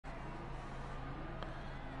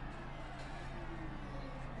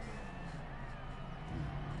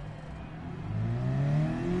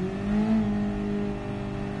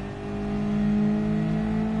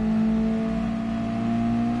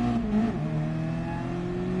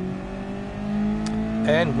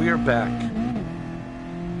And we're back.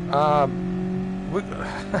 We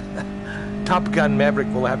Top Gun Maverick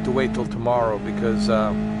will have to wait till tomorrow because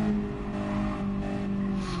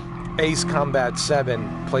Ace Combat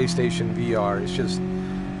 7 PlayStation VR is just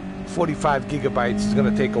 45 gigabytes. It's going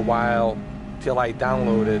to take a while till I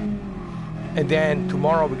download it. And then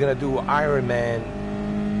tomorrow we're going to do Iron Man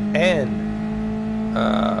and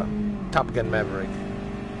Top Gun Maverick,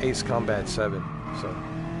 Ace Combat 7. So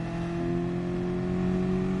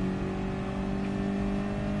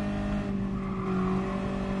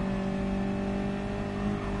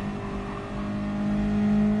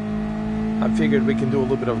I figured we can do a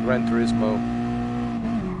little bit of Gran Turismo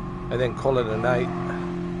and then call it a night.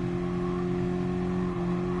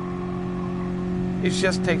 It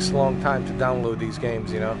just takes a long time to download these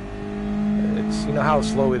games, you know. It's, you know how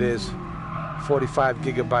slow it is. 45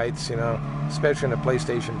 gigabytes, you know, especially on a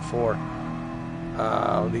PlayStation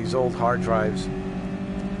 4. These old hard drives.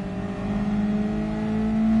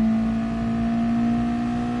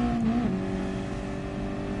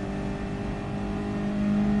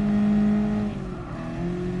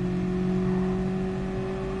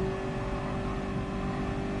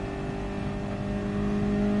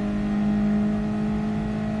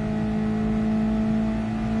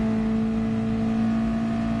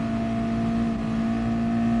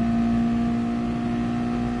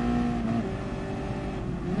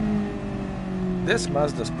 This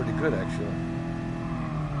Mazda's pretty good, actually.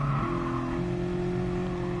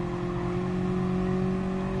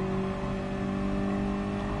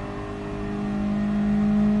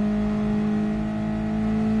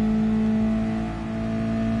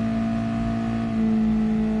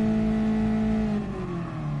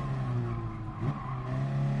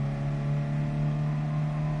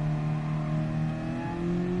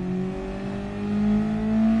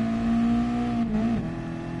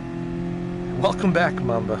 Welcome back,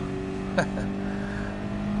 Mamba.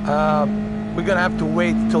 We're gonna have to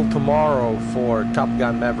wait till tomorrow for Top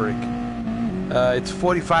Gun Maverick. It's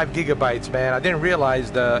 45 gigabytes, man. I didn't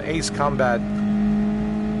realize the Ace Combat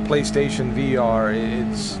PlayStation VR,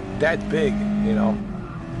 it's that big, you know.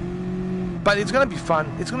 But it's gonna be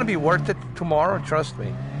fun. It's gonna be worth it tomorrow, trust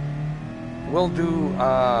me. We'll do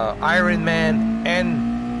Iron Man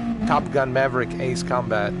and Top Gun Maverick Ace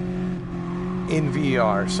Combat in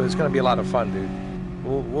VR, so it's gonna be a lot of fun, dude.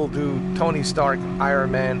 We'll do Tony Stark,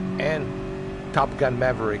 Iron Man, and Top Gun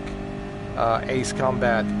Maverick Ace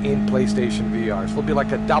Combat in PlayStation VR. So it'll be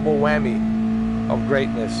like a double whammy of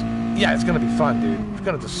greatness. Yeah, it's gonna be fun, dude. It's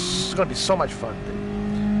gonna be so much fun,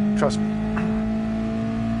 dude. Trust me.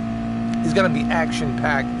 It's gonna be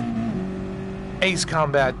action-packed. Ace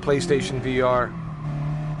Combat PlayStation VR,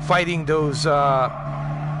 fighting those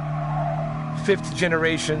 5th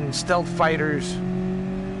generation stealth fighters.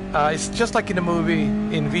 It's just like in the movie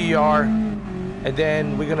in VR, and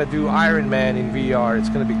then we're gonna do Iron Man in VR. It's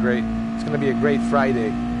gonna be great. It's gonna be a great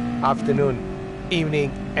Friday afternoon,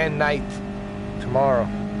 evening, and night tomorrow.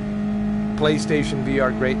 PlayStation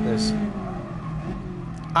VR greatness.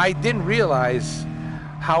 I didn't realize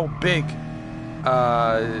how big.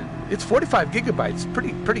 It's 45 gigabytes.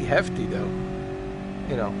 Pretty hefty though.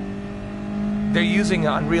 You know. They're using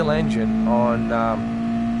an Unreal Engine on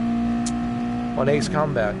Ace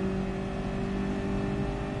Combat.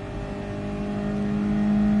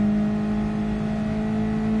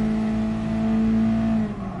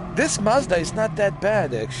 This Mazda is not that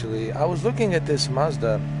bad, actually. I was looking at this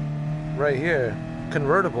Mazda right here,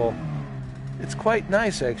 convertible. It's quite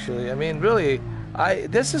nice, actually. I mean, really,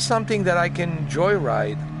 this is something that I can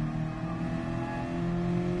joyride.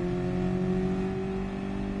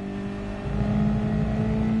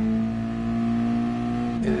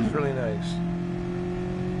 It is really nice.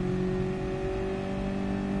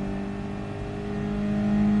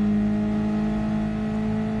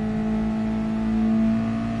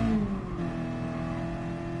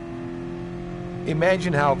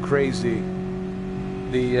 Imagine how crazy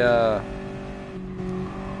the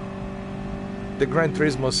Gran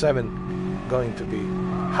Turismo 7 going to be.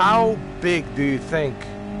 How big do you think,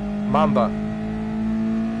 Mamba?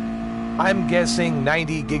 I'm guessing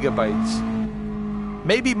 90 gigabytes.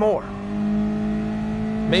 Maybe more.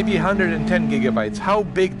 Maybe 110 gigabytes. How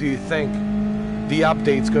big do you think the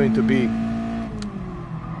update's going to be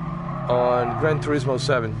on Gran Turismo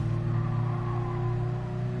 7?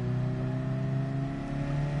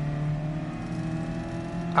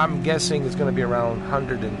 I'm guessing it's going to be around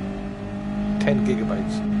 110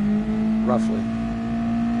 gigabytes, roughly.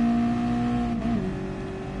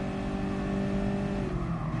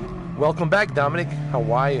 Welcome back, Dominic. How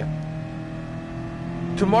are you?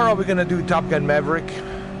 Tomorrow we're going to do Top Gun Maverick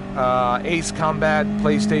Ace Combat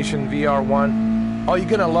PlayStation VR 1. Oh, you're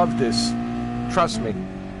gonna love this. Trust me.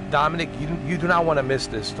 Dominic, you do not want to miss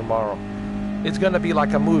this tomorrow. It's gonna be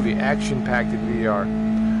like a movie, action-packed in VR.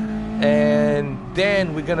 And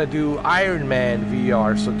then we're gonna do Iron Man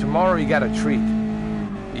VR. So tomorrow you got a treat.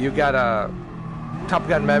 You got a Top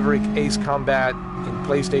Gun Maverick Ace Combat in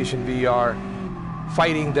PlayStation VR,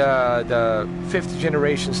 fighting the 5th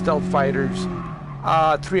generation stealth fighters.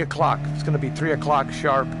 3 o'clock. It's gonna be 3 o'clock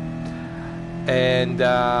sharp. And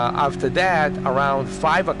after that, around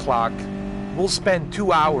 5 o'clock, we'll spend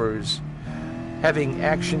 2 hours having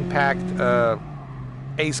action-packed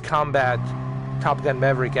Ace Combat Top Gun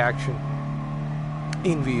Maverick action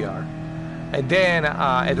in VR. And then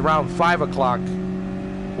at around 5 o'clock,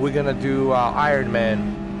 we're gonna do Iron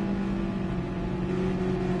Man.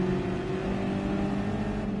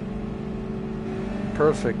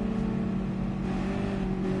 Perfect.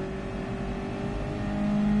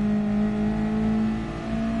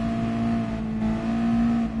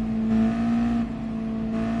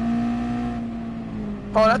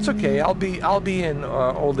 Oh, that's okay. I'll be in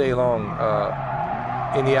all day long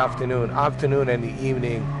in the afternoon and the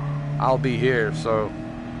evening. I'll be here. So,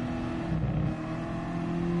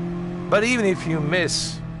 but even if you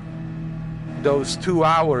miss those 2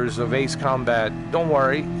 hours of Ace Combat, don't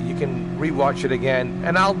worry. You can rewatch it again,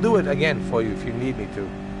 and I'll do it again for you if you need me to.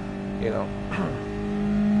 You know.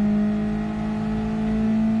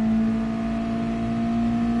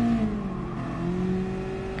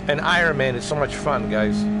 And Iron Man is so much fun,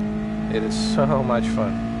 guys. It is so much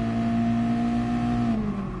fun.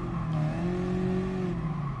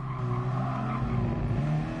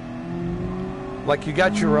 Like you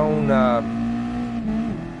got your own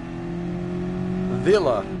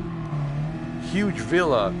villa, huge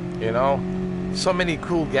villa, you know, so many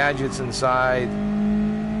cool gadgets inside.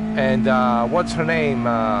 And what's her name?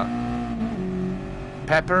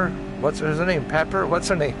 Pepper? What's her name? Pepper? What's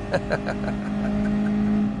her name?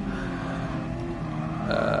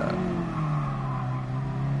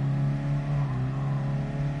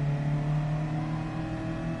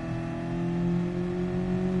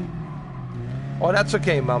 Oh, that's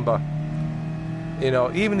okay, Mamba. You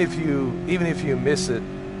know, even if you miss it,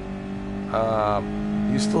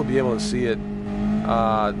 you still be able to see it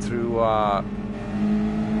through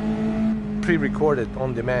pre-recorded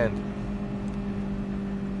on demand.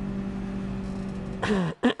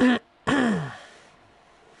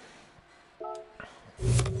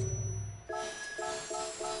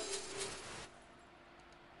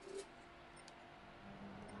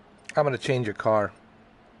 I'm gonna change your car.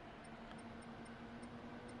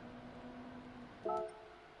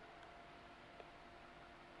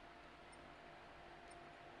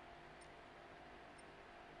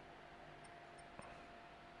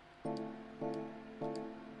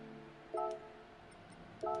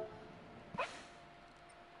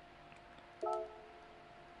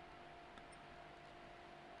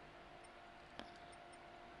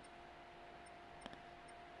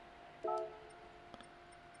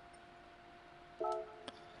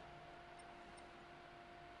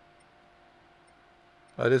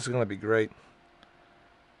 Oh, this is going to be great.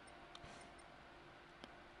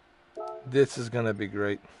 This is going to be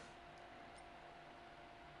great.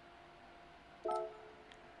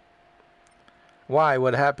 Why?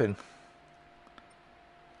 What happened?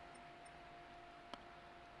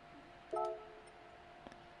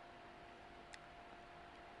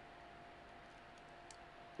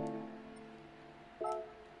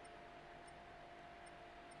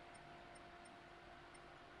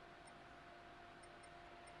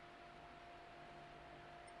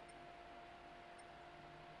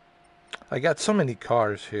 I got so many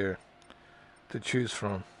cars here to choose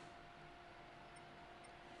from.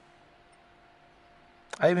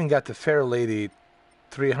 I even got the Fairlady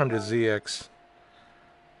 300ZX.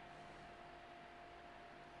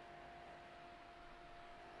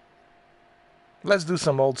 Let's do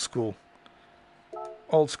some old school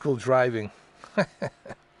driving.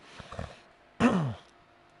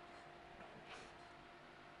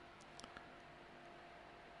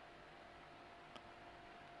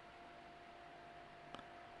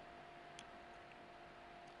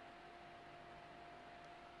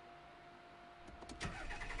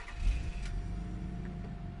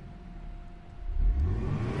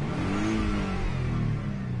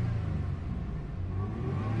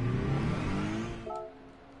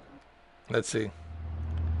 Let's see.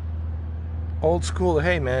 Old school,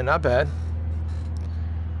 hey man, not bad.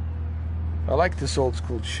 I like this old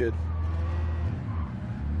school shit.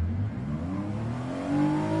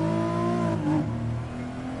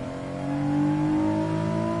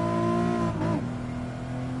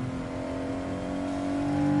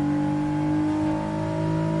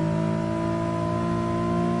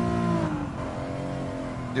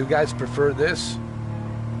 Do you guys prefer this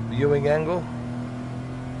viewing angle?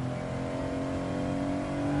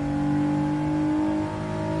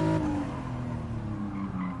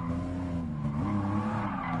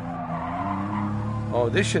 Oh,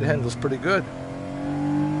 this shit handles pretty good.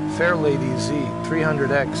 Fairlady Z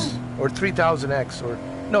 300X or 3000X or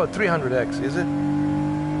no 300X, is it?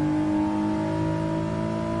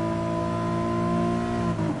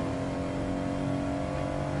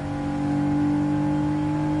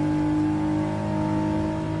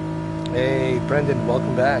 Hey, Brendan,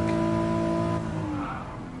 welcome back.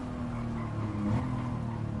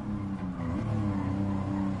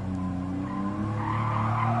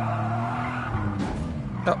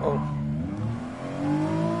 Uh-oh.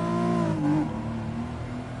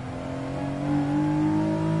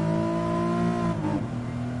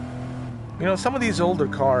 You know, some of these older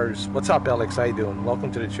cars... What's up, Alex? How you doing?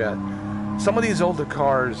 Welcome to the chat. Some of these older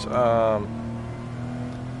cars,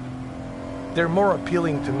 they're more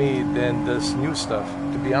appealing to me than this new stuff,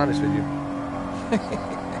 to be honest with you.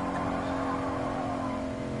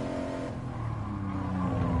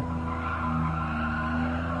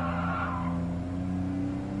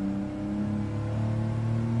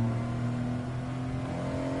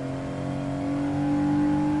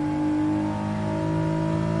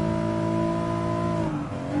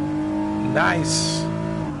 Nice.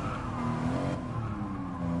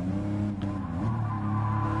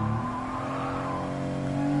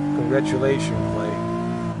 Congratulations, Clay.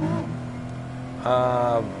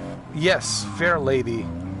 Yes, Fairlady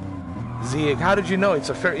Z. How did you know it's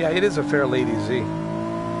a fair? Yeah, it is a Fairlady Z.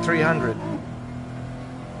 300.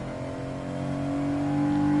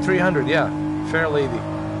 300, yeah. Fairlady.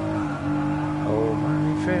 Oh,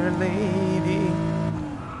 my fair lady.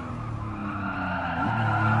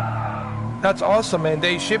 That's awesome, man.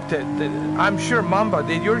 They shipped it. I'm sure, Mamba,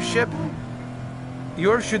 did yours ship?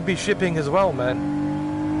 Yours should be shipping as well, man.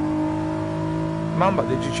 Mamba,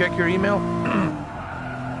 did you check your email?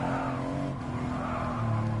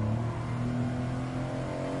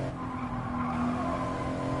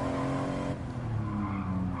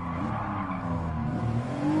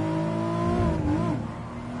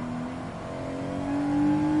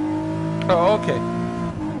 Oh, okay.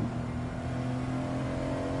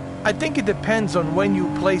 I think it depends on when you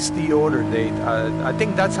place the order date. I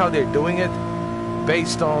think that's how they're doing it,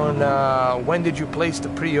 based on when did you place the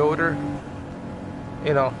pre-order.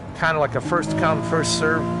 You know, kind of like a first come, first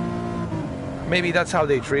serve. Maybe that's how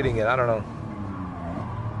they're treating it. I don't know.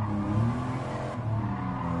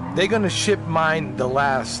 They're gonna ship mine the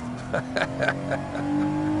last.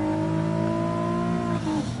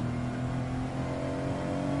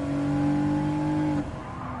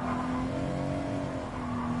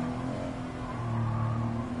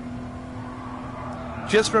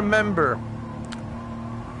 Just remember,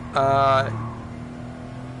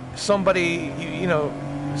 somebody, you know,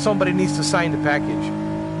 somebody needs to sign the package,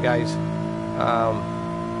 guys.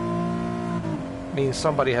 Means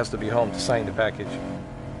somebody has to be home to sign the package,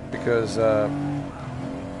 because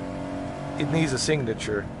it needs a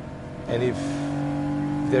signature, and if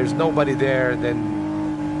there's nobody there,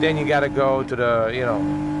 then you gotta go to the, you know,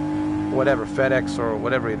 whatever, FedEx or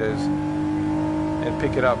whatever it is, and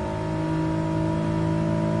pick it up.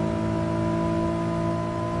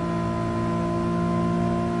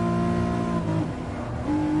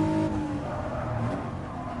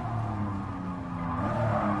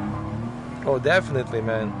 Oh, definitely,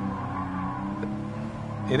 man.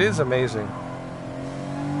 It is amazing.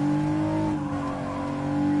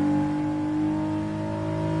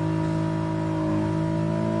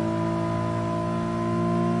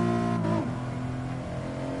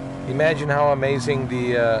 Imagine how amazing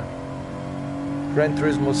the Gran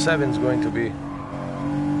Turismo 7 is going to be.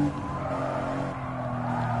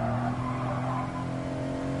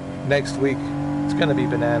 Next week, it's going to be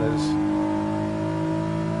bananas.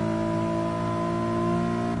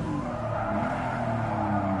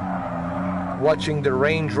 Watching the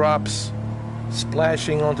raindrops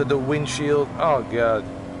splashing onto the windshield. Oh God.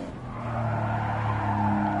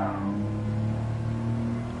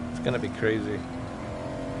 It's gonna be crazy.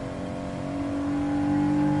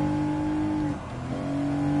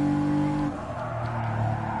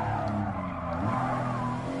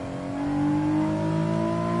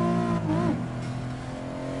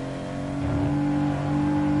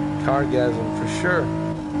 Cargasm for sure.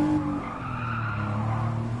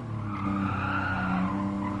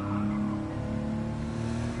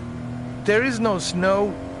 There is no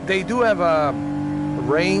snow. They do have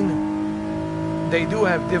rain. They do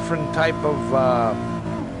have different type of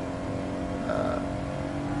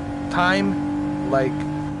time, like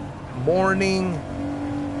morning,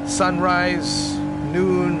 sunrise,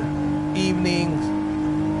 noon, evening,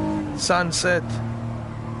 sunset.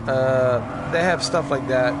 They have stuff like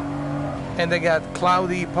that. And they got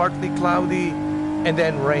cloudy, partly cloudy, and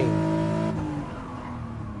then rain.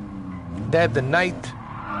 They have the night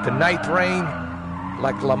rain,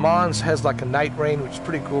 like Le Mans has like a night rain, which is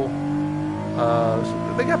pretty cool.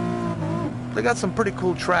 They got some pretty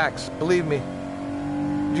cool tracks, believe me.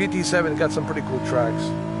 GT7 got some pretty cool tracks.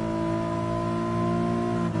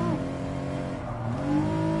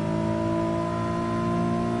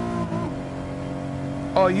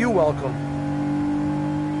 Oh, you're welcome.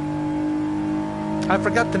 I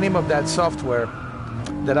forgot the name of that software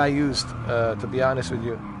that I used, to be honest with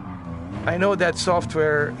you. I know that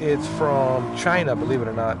software is from China, believe it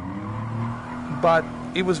or not. But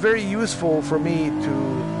it was very useful for me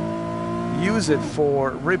to use it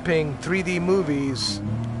for ripping 3D movies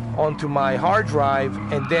onto my hard drive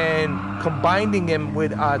and then combining them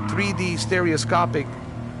with a 3D stereoscopic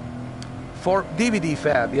for DVD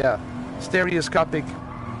fab, yeah, stereoscopic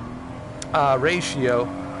ratio,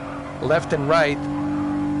 left and right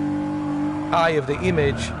eye of the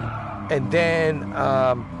image, and then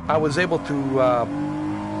I was able to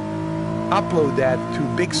upload that to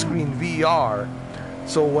big screen VR.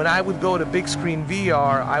 So when I would go to big screen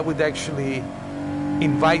VR, I would actually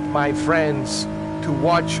invite my friends to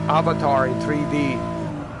watch Avatar in 3D,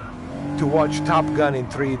 to watch Top Gun in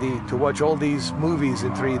 3D, to watch all these movies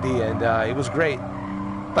in 3D, and it was great.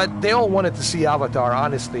 But they all wanted to see Avatar,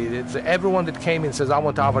 honestly. It's everyone that came in says, I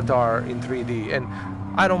want Avatar in 3D. And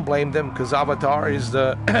I don't blame them, because Avatar is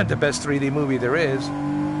the, the best 3D movie there is.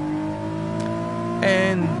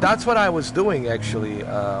 And that's what I was doing, actually,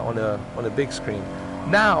 on a big screen.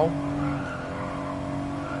 Now,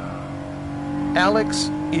 Alex,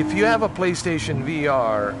 if you have a PlayStation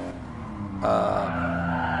VR,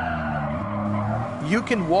 you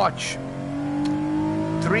can watch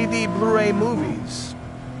 3D Blu-ray movies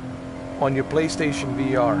on your PlayStation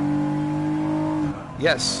VR.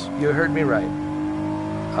 Yes, you heard me right.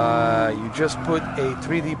 You just put a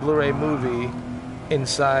 3D Blu-ray movie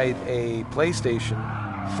inside a PlayStation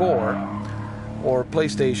 4 or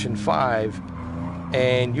PlayStation 5,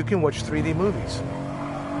 and you can watch 3D movies.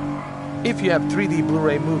 If you have 3D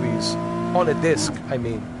Blu-ray movies on a disc, I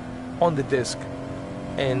mean, on the disc,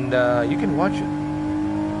 and you can watch it.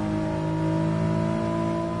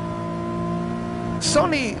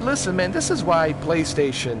 Sony, listen, man, this is why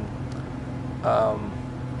PlayStation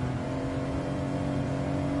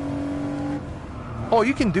oh,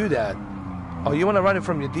 you can do that. Oh, you want to run it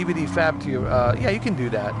from your DVD fab to your yeah, you can do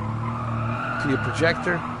that, to your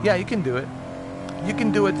projector. Yeah, you can do it. You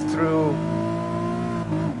can do it through,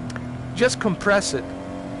 just compress it.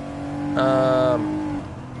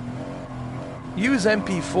 Use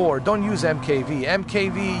MP4, don't use MKV.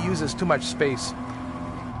 MKV uses too much space.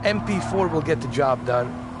 MP4 will get the job done.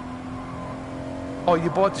 Oh, you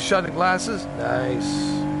bought the shutter glasses? Nice,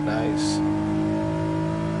 nice.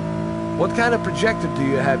 What kind of projector do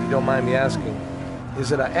you have, if you don't mind me asking?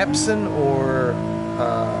 Is it an Epson or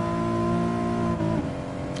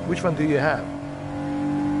which one do you have?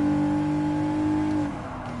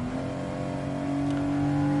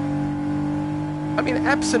 I mean,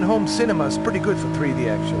 Epson Home Cinema is pretty good for 3D,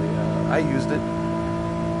 actually. I used it.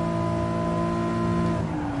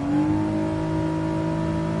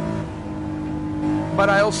 But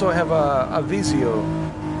I also have a Vizio,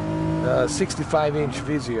 65-inch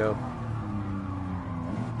Vizio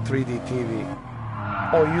 3D TV.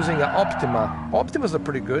 Oh, using an Optima. Optimas are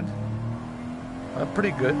pretty good.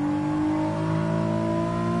 Pretty good.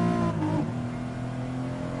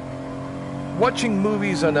 Watching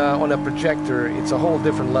movies on a projector, it's a whole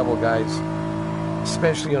different level, guys.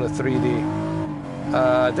 Especially on a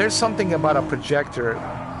 3D. There's something about a projector.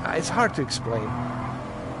 It's hard to explain.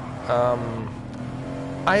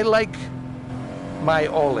 I like my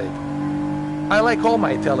OLED. I like all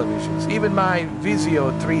my televisions, even my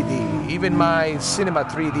Vizio 3D, even my Cinema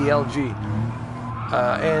 3D LG.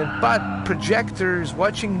 But projectors,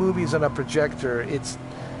 watching movies on a projector, it's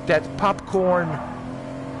that popcorn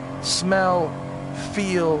smell,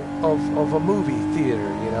 feel of a movie theater,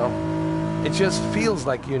 you know? It just feels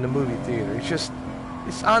like you're in a movie theater.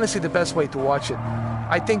 It's honestly the best way to watch it.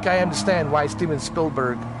 I think I understand why Steven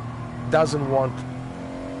Spielberg doesn't want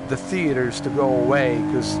the theaters to go away,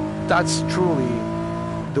 because that's truly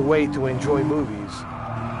the way to enjoy movies.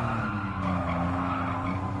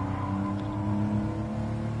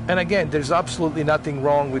 And again, there's absolutely nothing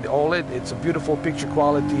wrong with OLED. It's a beautiful picture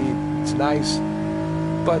quality. It's nice.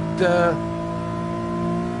 But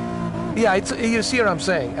yeah, you see what I'm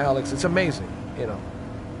saying, Alex? It's amazing, you know.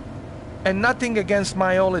 And nothing against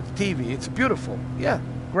my OLED TV. It's beautiful. Yeah,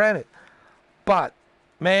 granted. But,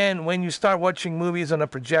 man, when you start watching movies on a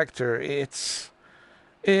projector,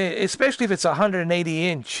 especially if it's 180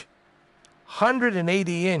 inch,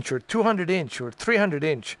 180 inch or 200 inch or 300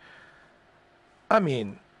 inch. I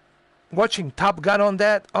mean, watching Top Gun on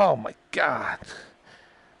that, oh my God.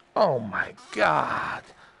 Oh my God.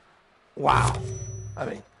 Wow. I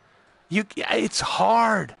mean, it's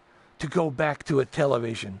hard to go back to a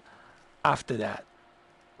television after that.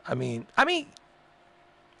 I mean,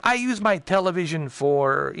 I use my television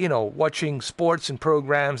for, watching sports and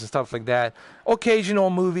programs and stuff like that. Occasional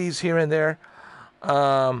movies here and there.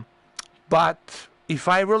 But if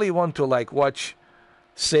I really want to watch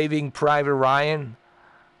Saving Private Ryan,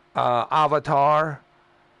 Avatar,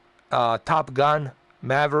 Top Gun,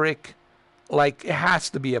 Maverick, it has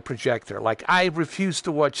to be a projector. I refuse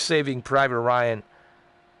to watch Saving Private Ryan.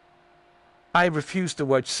 I refuse to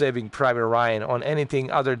watch Saving Private Ryan on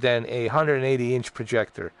anything other than a 180-inch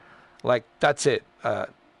projector. That's it.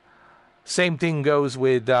 Same thing goes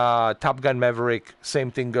with Top Gun Maverick.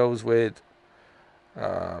 Same thing goes with...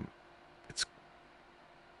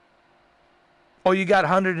 Oh, you got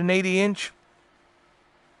 180-inch?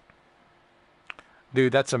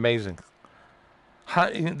 Dude, that's amazing.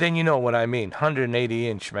 Then you know what I mean.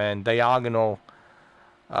 180-inch, man. Diagonal.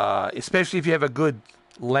 Especially if you have a good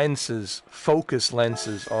lenses, focus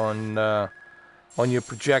lenses on your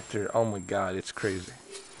projector. Oh my God, it's crazy.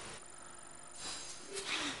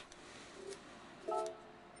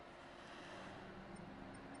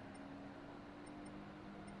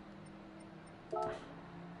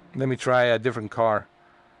 Let me try a different car.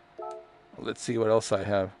 Let's see what else I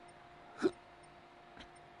have.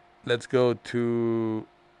 Let's go to...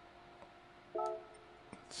 Let's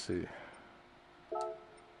see.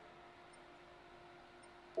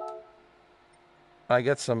 I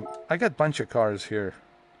got a bunch of cars here.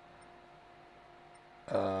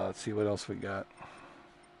 Let's see what else we got.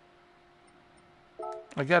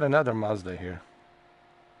 I got another Mazda here.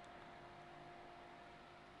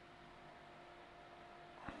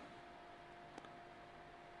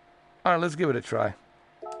 All right, let's give it a try.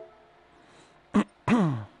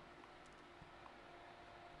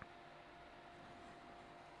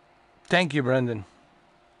 Thank you, Brendan.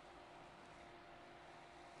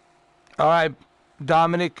 All right,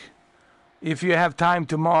 Dominic, if you have time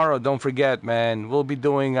tomorrow, don't forget, man, we'll be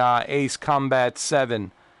doing Ace Combat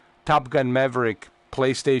 7, Top Gun Maverick,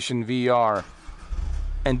 PlayStation VR.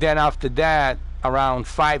 And then after that, around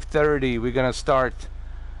 5:30, we're going to start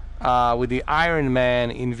with the Iron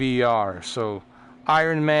Man in VR. So,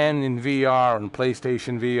 Iron Man in VR on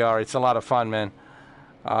PlayStation VR. It's a lot of fun, man.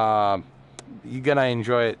 You're going to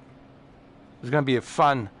enjoy it. It's going to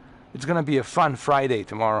be a fun Friday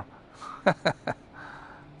tomorrow.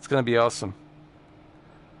 It's going to be awesome.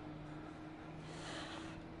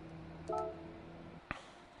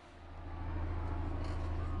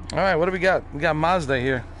 All right, what do we got? We got Mazda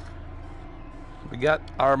here. We got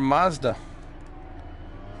our Mazda.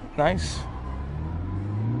 Nice.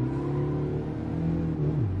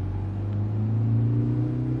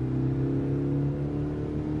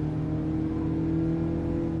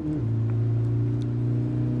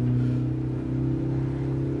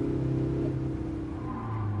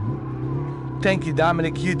 Thank you,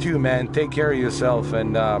 Dominic. You too, man. Take care of yourself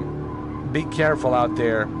and be careful out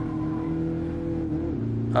there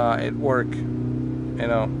at work. You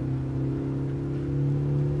know,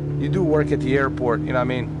 you do work at the airport. You know what I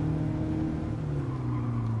mean?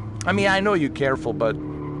 I know you're careful, but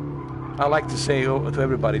I like to say to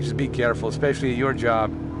everybody, just be careful, especially at your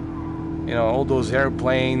job. You know, all those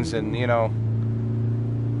airplanes and, you know,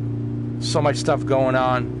 so much stuff going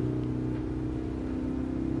on.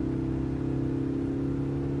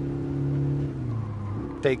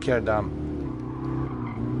 Take care, Dom.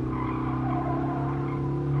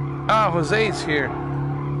 Jose's here.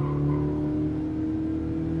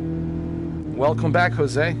 Welcome back,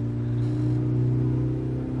 Jose.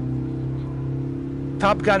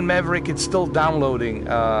 Top Gun Maverick, it's still downloading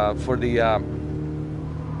for the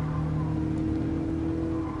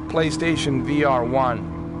PlayStation VR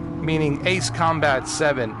 1, meaning Ace Combat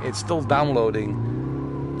 7. It's still downloading.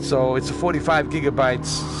 So it's 45 gigabytes.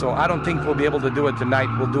 So I don't think we'll be able to do it tonight.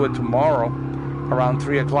 We'll do it tomorrow around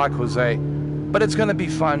 3 o'clock, Jose. But it's going to be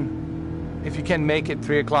fun. If you can make it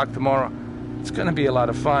 3 o'clock tomorrow, it's going to be a lot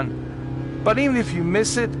of fun. But even if you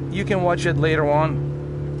miss it, you can watch it later on.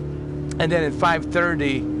 And then at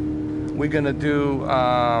 5:30, we're going to do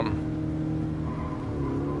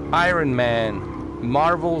Iron Man,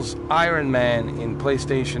 Marvel's Iron Man in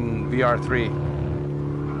PlayStation VR 3.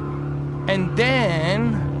 And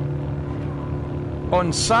then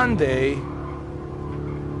on Sunday,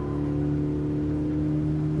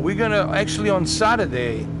 we're gonna actually on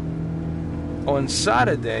Saturday,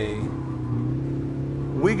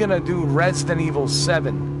 we're gonna do Resident Evil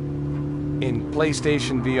 7 in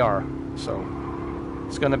PlayStation VR. So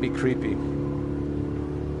it's gonna be creepy.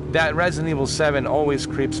 That Resident Evil 7 always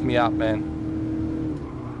creeps me out, man.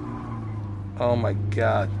 Oh my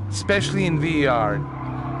god. Especially in VR.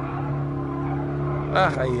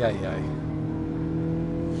 Ah, ay, ay, ay.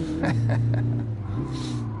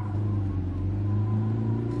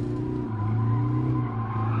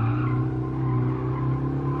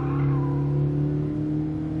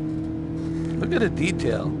 Look at the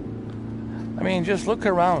detail. I mean, just look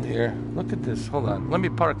around here. Look at this. Hold on. Let me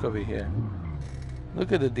park over here.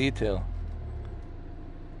 Look at the detail.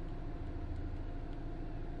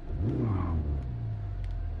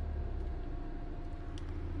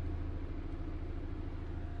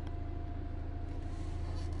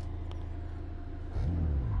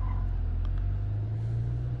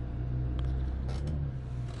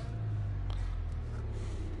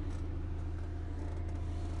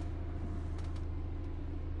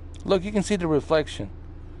 Look, you can see the reflection.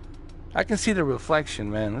 I can see the reflection,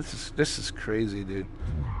 man. This is crazy, dude.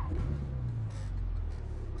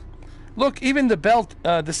 Look, even the belt,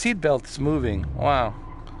 the seat belt is moving. Wow.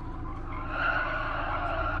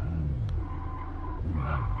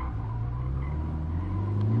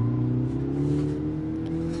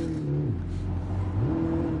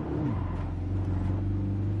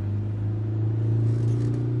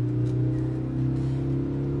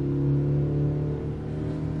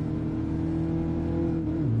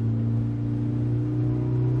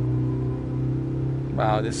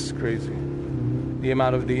 Wow, this is crazy. The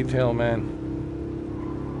amount of detail, man.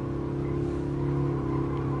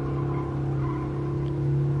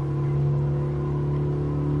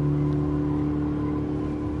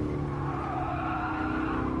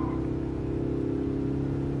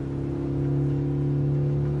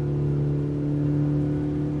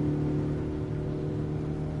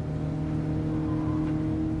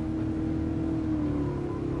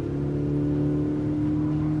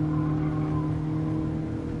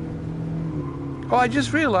 Oh, I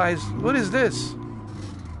just realized, what is this?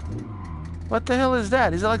 What the hell is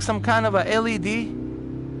that? Is it like some kind of a LED?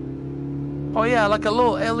 Oh yeah, like a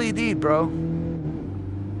little LED, bro.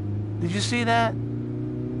 Did you see that?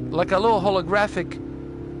 Like a little holographic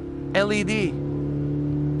LED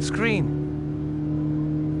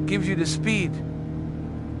screen. Gives you the speed.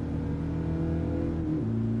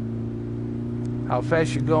 How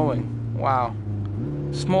fast you're going. Wow.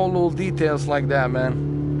 Small little details like that, man.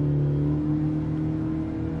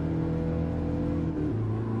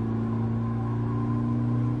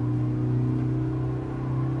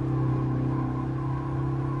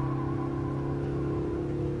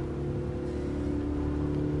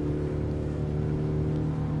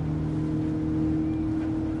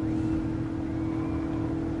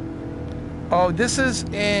 Oh, this is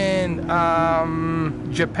in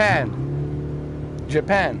Japan.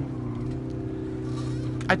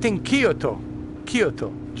 I think Kyoto,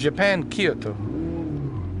 Japan, Kyoto.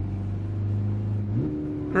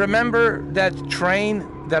 Remember that train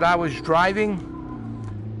that I was driving?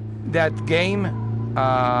 That game,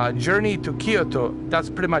 Journey to Kyoto. That's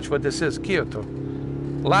pretty much what this is, Kyoto.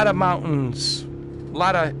 A lot of mountains, a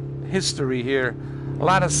lot of history here, a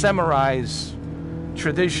lot of samurais.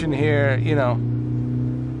 Tradition here, you know.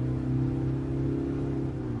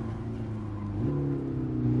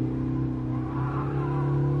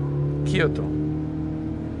 Kyoto.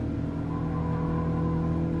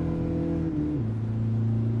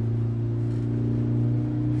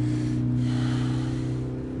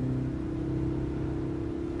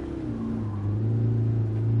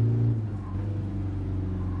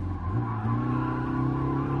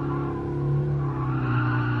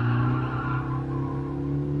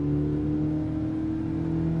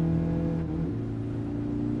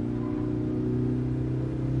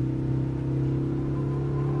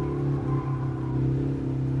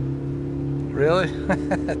 Really?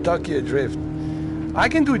 Tokyo Drift. I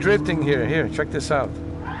can do drifting here. Here, check this out.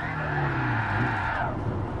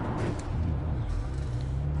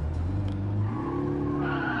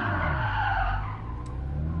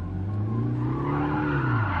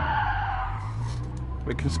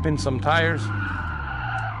 We can spin some tires.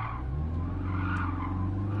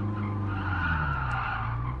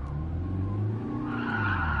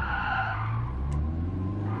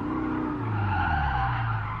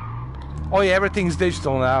 Oh yeah, everything's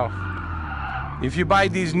digital now. If you buy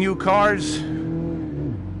these new cars,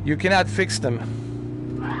 you cannot fix them.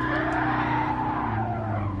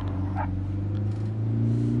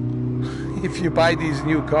 if you buy these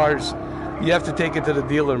new cars, you have to take it to the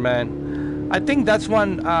dealer, man. I think that's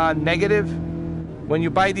one negative. When you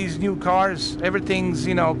buy these new cars, everything's,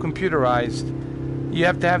 you know, computerized. You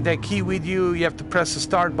have to have that key with you. You have to press the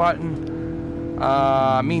start button.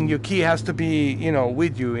 I mean, your key has to be, you know,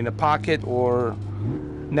 with you in a pocket or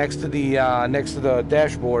next to the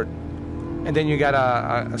dashboard, and then you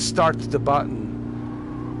gotta start the button.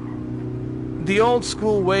 The old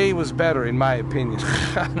school way was better, in my opinion.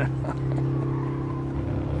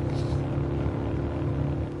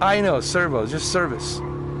 I know, servos, just service.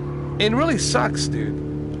 It really sucks,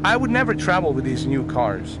 dude. I would never travel with these new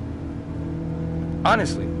cars.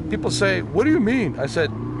 Honestly, people say, "What do you mean?" I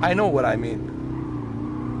said, "I know what I mean.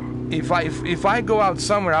 If I go out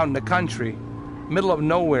somewhere out in the country, middle of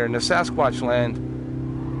nowhere in the Sasquatch land,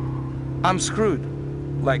 I'm screwed.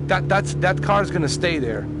 Like that car's gonna stay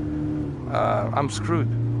there. I'm screwed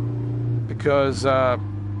because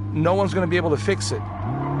no one's gonna be able to fix it.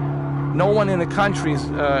 No one in the country's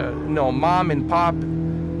no mom and pop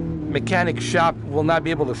mechanic shop will not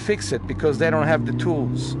be able to fix it because they don't have the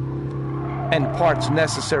tools and parts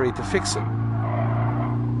necessary to fix it.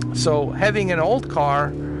 So having an old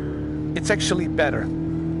car, it's actually better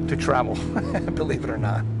to travel, believe it or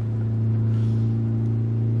not.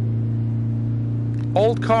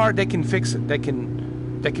 Old car, they can fix it. They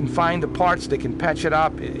can find the parts, they can patch it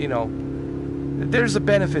up, you know. There's the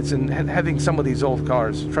benefits in having some of these old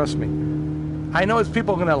cars, trust me. I know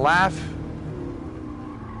people are gonna laugh.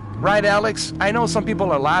 Right, Alex? I know some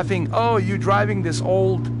people are laughing. Oh, you driving this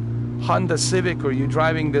old Honda Civic, or you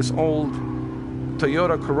driving this old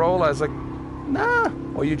Toyota Corolla? I was like, nah.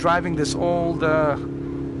 Or you driving this old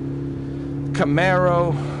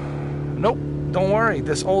Camaro? Nope, don't worry.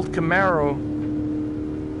 This old Camaro,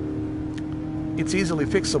 it's easily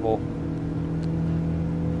fixable.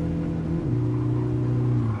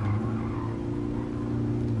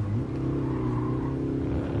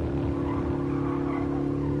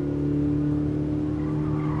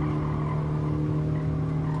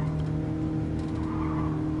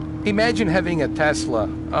 Imagine having a Tesla.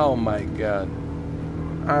 Oh my God.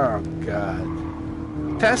 Oh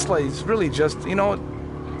God. Tesla is really just, you know,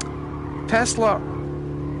 Tesla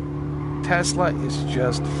is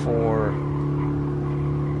just for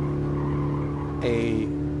a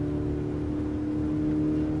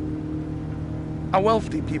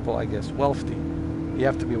wealthy people, I guess. Wealthy. You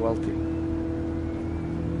have to be wealthy.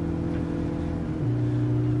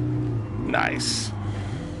 Nice.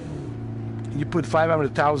 You put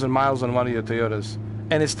 500,000 miles on one of your Toyotas,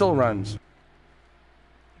 and it still runs.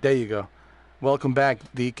 There you go. Welcome back,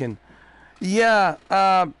 Deacon. Yeah,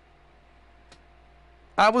 I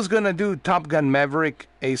was gonna do Top Gun Maverick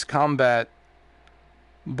Ace Combat,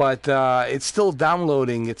 but it's still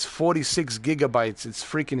downloading. It's 46 gigabytes. It's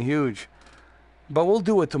freaking huge. But we'll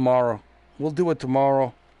do it tomorrow. We'll do it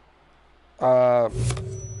tomorrow.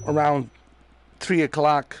 Around 3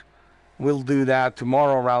 o'clock. We'll do that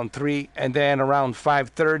tomorrow around 3. And then around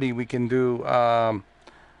 5:30 we can do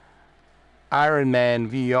Iron Man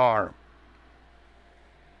VR.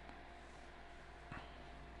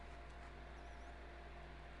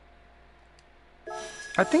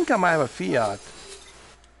 I think I might have a Fiat.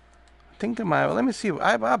 I think I might. Let me see.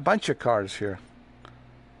 I have a bunch of cars here.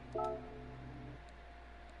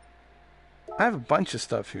 I have a bunch of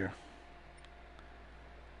stuff here.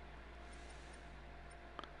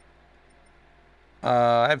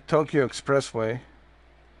 I have Tokyo Expressway.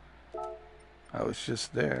 I was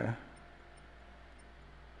just there.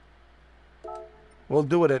 We'll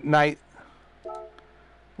do it at night.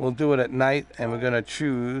 We'll do it at night, and we're gonna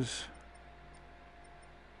choose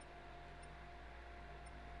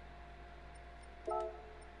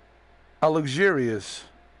a luxurious.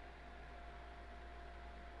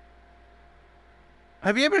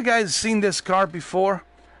 Have you ever guys seen this car before?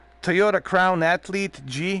 Toyota Crown Athlete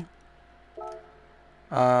G.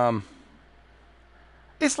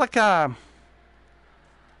 It's like a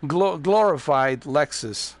glorified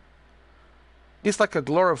Lexus. It's like a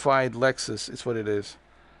glorified Lexus. It's what it is.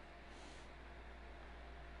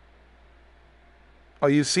 Oh,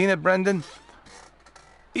 you seen it, Brendan?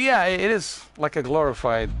 Yeah, it is like a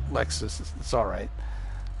glorified Lexus. It's all right.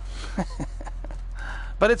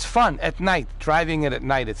 But it's fun at night. Driving it at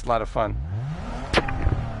night, it's a lot of fun.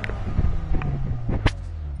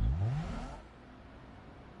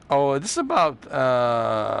 Oh, this is about...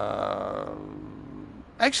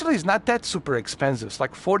 actually, it's not that super expensive. It's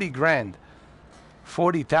like 40 grand.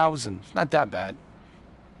 40,000. It's not that bad.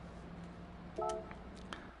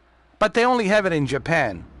 But they only have it in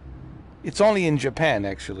Japan. It's only in Japan,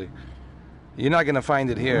 actually. You're not going to find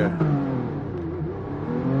it here.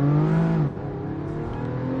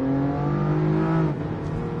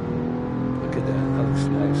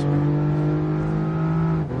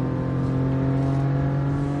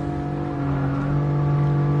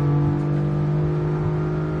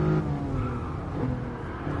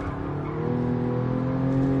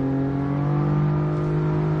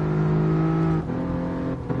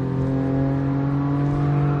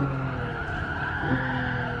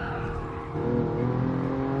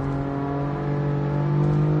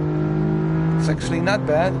 actually not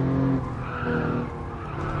bad.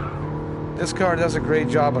 This car does a great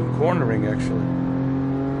job on cornering, actually.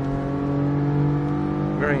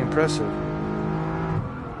 Very impressive.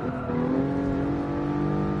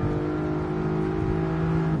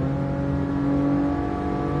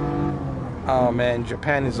 Oh man,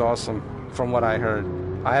 Japan is awesome from what I heard.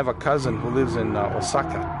 I have a cousin who lives in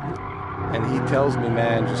Osaka, and he tells me,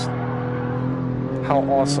 man, just how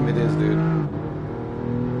awesome it is, dude.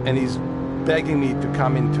 And he's begging me to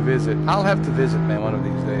come in to visit. I'll have to visit, man, one of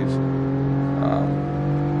these days.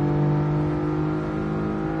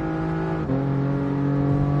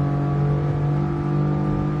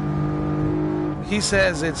 He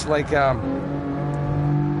says it's like a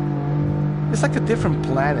different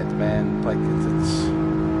planet, man. Like it's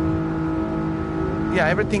yeah,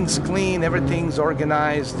 everything's clean, everything's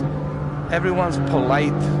organized, everyone's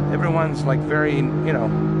polite, everyone's like very, you know.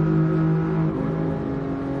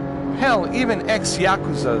 Hell, even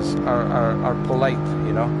ex-Yakuzas are polite,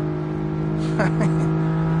 you know.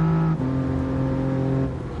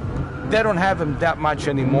 They don't have them that much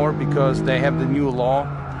anymore because they have the new law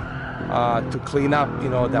to clean up, you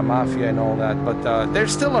know, the mafia and all that. But they're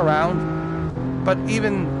still around. But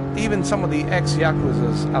even some of the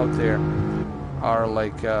ex-Yakuzas out there are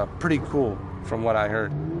like pretty cool from what I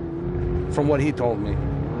heard, from what he told me.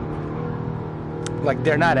 Like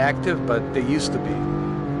they're not active, but they used to be.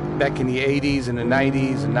 Back in the 80s and the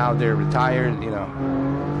 90s, and now they're retired, you know.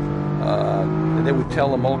 And they would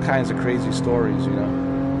tell them all kinds of crazy stories, you know.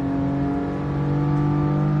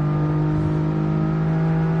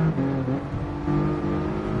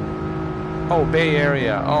 Oh, Bay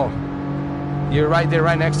Area. Oh, you're right there,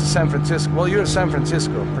 right next to San Francisco. Well, you're San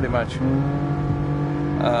Francisco, pretty much.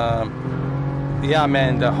 Yeah,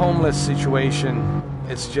 man, the homeless situation,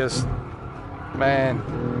 it's just, man,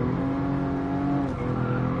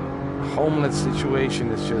 homeless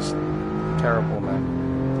situation is just terrible, man.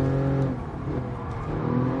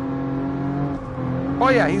 Oh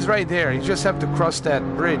yeah, he's right there. You just have to cross that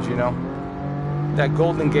bridge, you know, that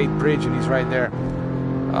Golden Gate Bridge, and he's right there.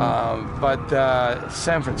 But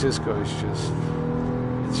San Francisco is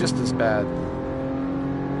it's just as bad.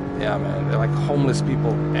 Yeah, man, they're like homeless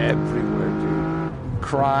people everywhere, dude.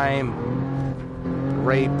 Crime,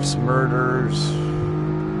 rapes, murders,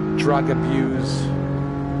 drug abuse.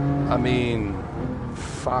 I mean,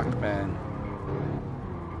 fuck, man.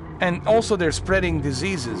 And also they're spreading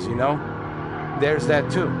diseases, you know? There's that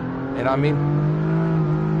too. And I mean,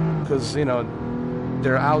 because, you know,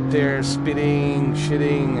 they're out there spitting,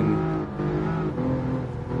 shitting, and,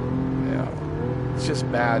 you know, it's just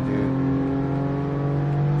bad, dude.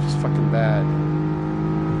 Just fucking bad.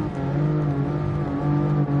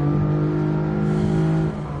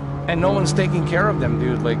 And no one's taking care of them,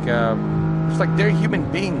 dude. Like, it's like they're human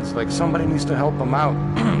beings. Like somebody needs to help them out.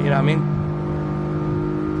 You know what I mean?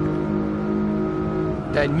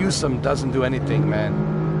 That Newsom doesn't do anything, man.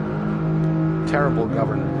 Terrible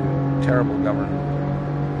governor, dude. Terrible governor.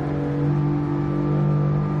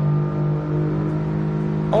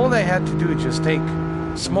 All they had to do is just take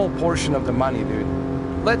a small portion of the money, dude.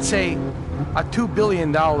 Let's say a $2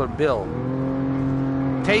 billion bill.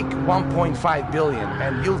 Take 1.5 billion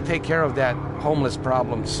and you'll take care of that homeless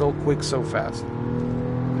problem so quick, so fast.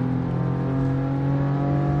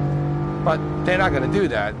 But they're not going to do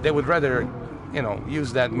that. They would rather, you know,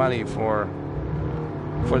 use that money for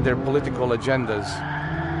their political agendas.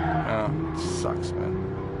 It sucks, man.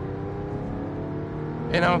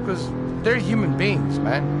 You know, because they're human beings,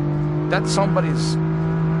 man. That's somebody's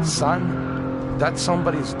son. That's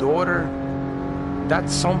somebody's daughter.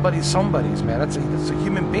 That's somebody's, man. That's a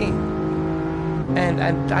human being. And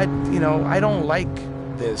I, you know, I don't like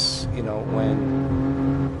this, you know,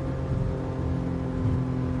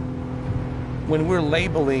 when we're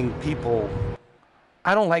labeling people.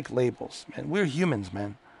 I don't like labels, man. We're humans,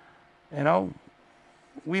 man. You know,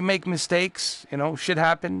 we make mistakes, you know, shit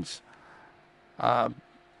happens. You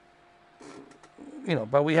know,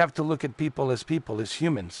 but we have to look at people, as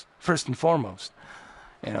humans, first and foremost.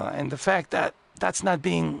 You know, and the fact that that's not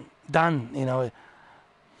being done, you know,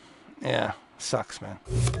 yeah, sucks, man.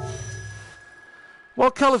 Well,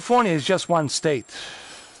 California is just one state.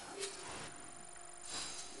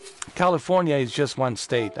 California is just one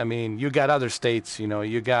state. I mean, you got other states, you know,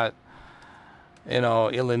 you got, you know,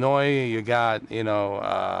 Illinois, you got, you know,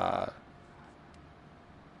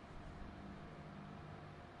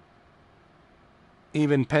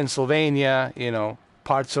 even Pennsylvania, you know,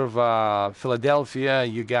 parts of Philadelphia,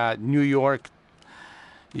 you got New York,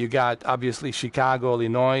 you got obviously Chicago,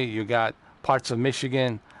 Illinois, you got parts of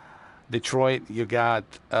Michigan. Detroit, you got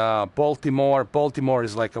Baltimore. Baltimore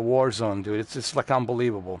is like a war zone, dude. It's just like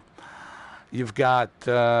unbelievable. You've got,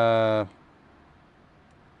 let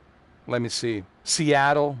me see,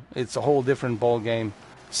 Seattle. It's a whole different ball game.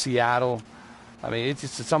 Seattle. I mean,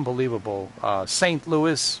 it's unbelievable. St.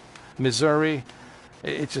 Louis, Missouri.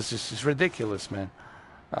 It's ridiculous, man.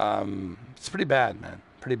 It's pretty bad, man.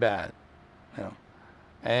 Pretty bad, you know.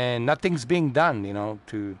 And nothing's being done, you know,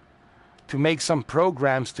 to make some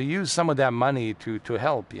programs to use some of that money to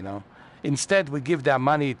help, you know. Instead, we give that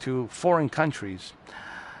money to foreign countries,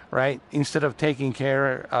 right? Instead of taking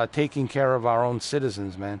care of our own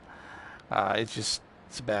citizens, man. It's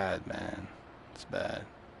bad, man. It's bad.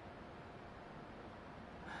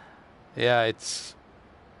 Yeah,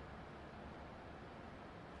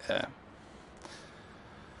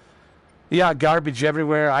 Yeah, garbage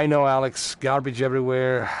everywhere. I know, Alex. Garbage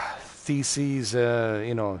everywhere. Feces,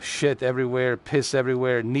 you know, shit everywhere. Piss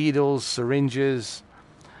everywhere. Needles, syringes.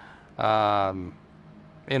 You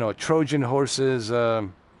know, Trojan horses.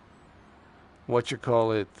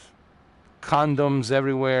 Condoms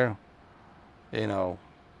everywhere. You know,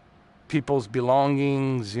 people's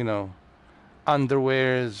belongings. You know,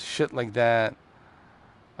 underwears, shit like that.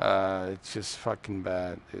 It's just fucking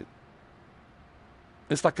bad, dude.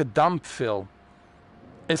 It's like a dump fill.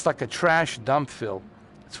 It's like a trash dump fill.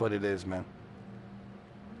 That's what it is, man.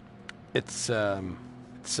 It's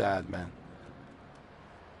sad, man.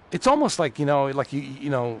 It's almost like, you know, like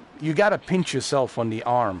you gotta pinch yourself on the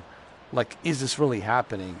arm. Like, is this really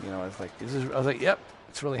happening? You know, it's like, I was like, yep,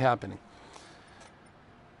 it's really happening.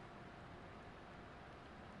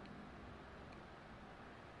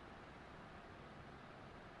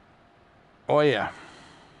 Oh yeah.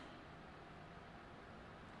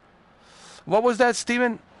 What was that,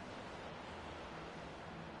 Steven?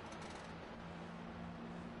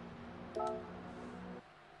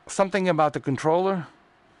 Something about the controller?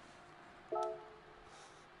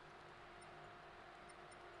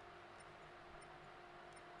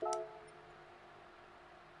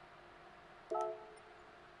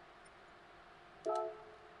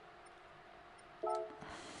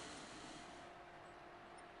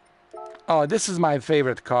 Oh, this is my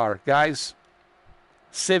favorite car, guys.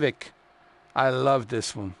 Civic. I love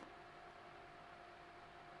this one.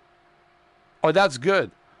 Oh, that's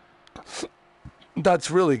good.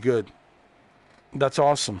 That's really good. That's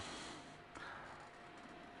awesome.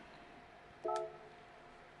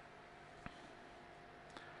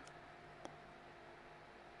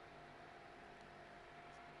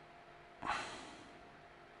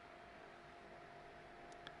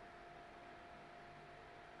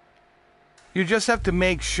 You just have to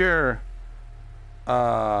make sure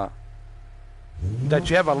that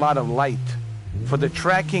you have a lot of light. For the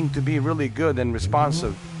tracking to be really good and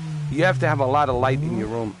responsive, you have to have a lot of light in your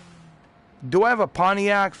room. Do I have a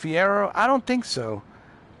Pontiac Fiero? I don't think so.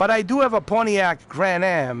 But I do have a Pontiac Grand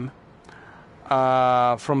Am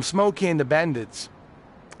from Smokey and the Bandits.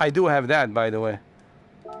 I do have that, by the way.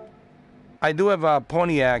 I do have a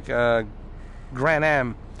Pontiac Grand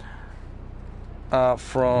Am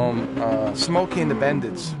from Smokey and the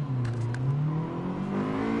Bandits.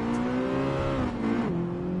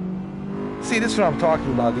 See, this is what I'm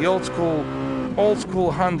talking about. The old school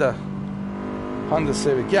Honda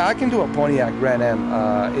Civic. Yeah, I can do a Pontiac Grand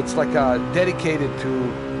Am. It's like dedicated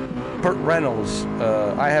to Burt Reynolds.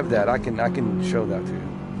 I have that. I can show that to you.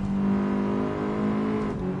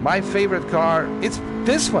 My favorite car, it's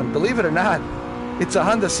this one. Believe it or not, it's a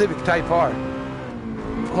Honda Civic Type R.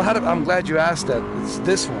 I'm glad you asked that. It's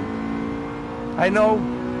this one. I know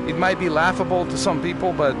it might be laughable to some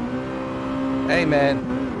people, but hey, man.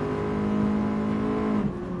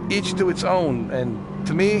 Each to its own, and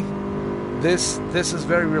to me, this is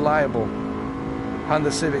very reliable.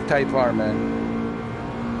 Honda Civic Type R, man.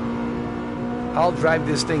 I'll drive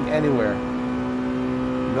this thing anywhere,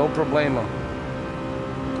 no problemo.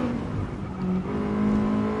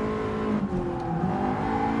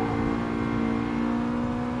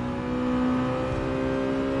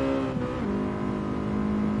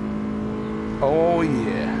 Oh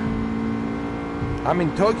yeah, I'm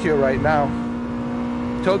in Tokyo right now.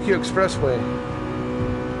 Tokyo Expressway.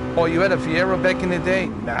 Oh, you had a Fiero back in the day?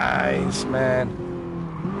 Nice, man.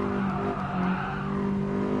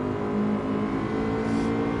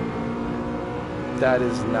 That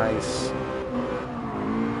is nice.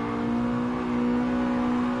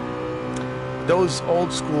 Those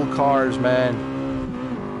old school cars, man.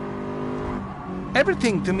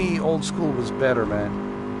 Everything to me, old school was better, man.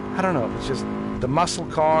 I don't know. It's just the muscle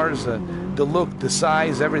cars, the look, the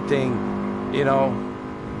size, everything, you know.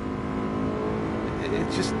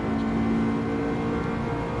 It's just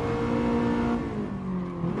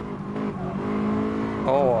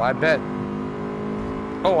I bet.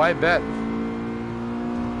 Oh, I bet.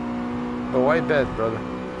 Oh, I bet, brother.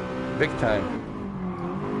 Big time.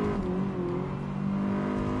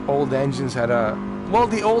 Old engines had a... Well,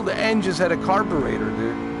 the old engines had a carburetor,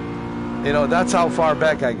 dude. You know, that's how far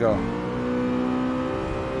back I go.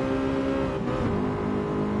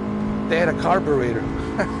 They had a carburetor.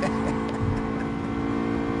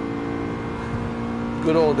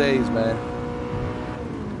 Good old days, man.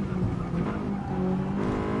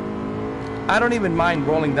 I don't even mind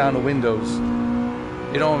rolling down the windows.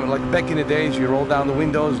 You know, like back in the days, you roll down the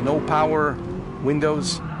windows, no power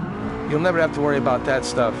windows. You'll never have to worry about that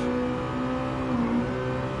stuff.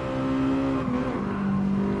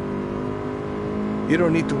 You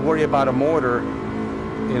don't need to worry about a motor,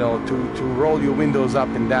 you know, to roll your windows up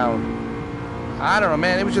and down. I don't know,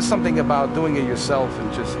 man. It was just something about doing it yourself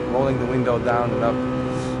and just rolling the window down and up.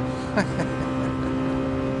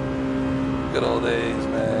 Good old days,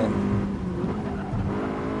 man.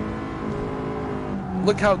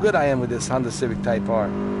 Look how good I am with this Honda Civic Type R.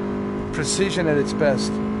 Precision at its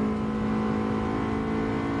best.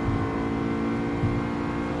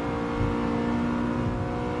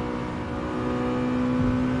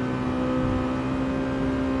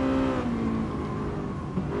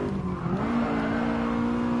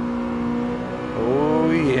 Oh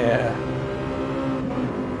yeah.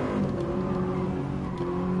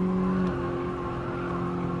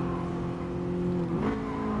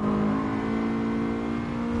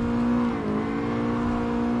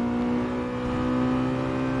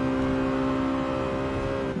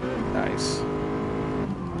 Nice.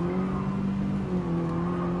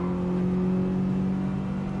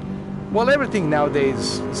 Well, everything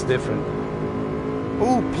nowadays is different.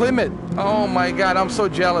 Ooh, Plymouth. Oh my God, I'm so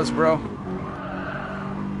jealous, bro.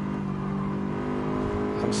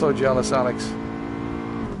 I'm so jealous, Alex.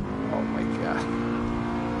 Oh my God.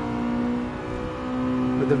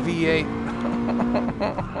 With the V8.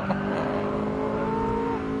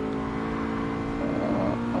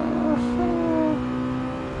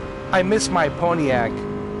 I miss my Pontiac.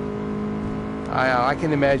 I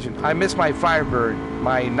can imagine. I miss my Firebird,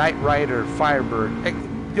 my Knight Rider Firebird.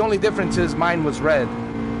 The only difference is mine was red.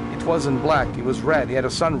 It wasn't black. It was red. He had a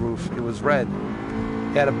sunroof. It was red.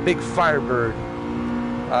 He had a big Firebird,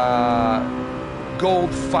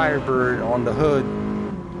 gold Firebird on the hood.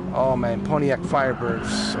 Oh man, Pontiac Firebird,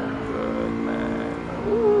 so good, man.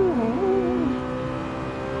 Ooh.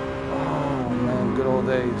 Oh man, good old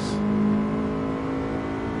days.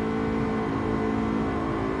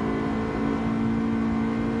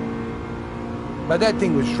 But that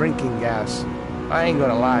thing was drinking gas. I ain't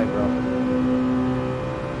gonna lie, bro.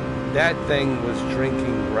 That thing was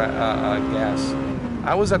drinking gas.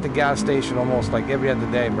 I was at the gas station almost like every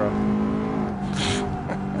other day, bro.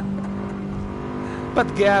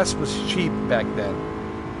 But gas was cheap back then.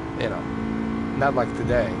 You know, not like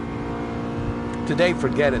today. Today,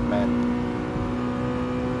 forget it, man.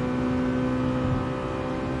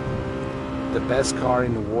 The best car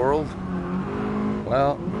in the world?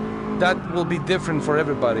 Well, that will be different for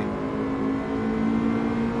everybody.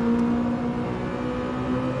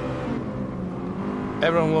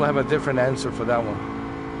 Everyone will have a different answer for that one.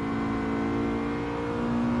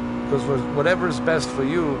 Because whatever is best for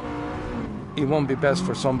you, it won't be best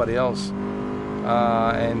for somebody else.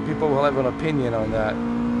 And people will have an opinion on that.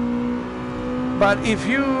 But if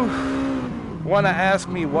you want to ask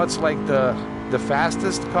me what's like the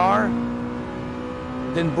fastest car,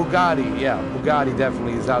 then Bugatti, yeah, Bugatti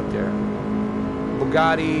definitely is out there.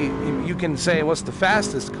 Bugatti, you can say what's the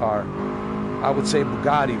fastest car, I would say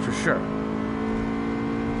Bugatti for sure.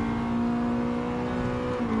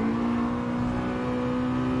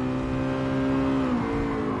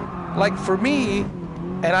 Like for me,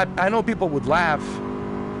 and I know people would laugh,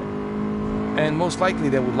 and most likely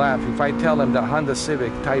they would laugh if I tell them the Honda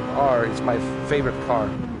Civic Type R is my favorite car.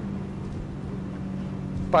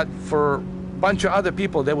 But for a bunch of other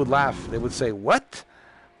people, they would laugh. They would say, what?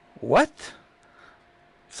 What?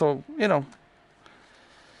 So, you know,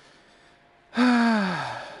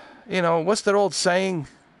 what's that old saying?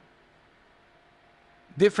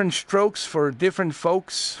 Different strokes for different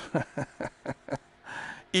folks.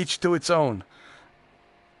 Each to its own.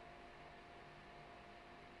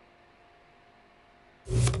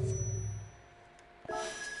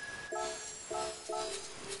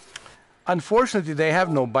 Unfortunately, they have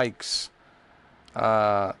no bikes. They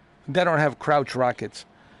don't have crouch rockets.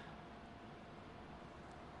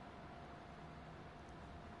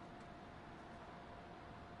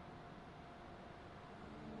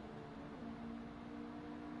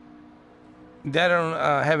 They don't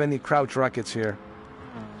have any crouch rockets here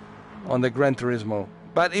on the Gran Turismo.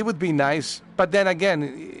 But it would be nice. But then again,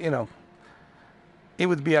 it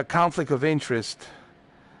would be a conflict of interest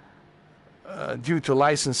due to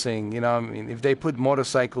licensing. I mean, if they put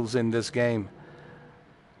motorcycles in this game,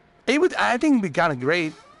 I think it'd be kind of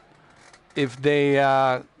great if they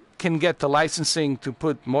can get the licensing to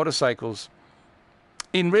put motorcycles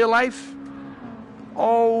in real life.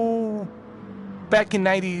 Oh, back in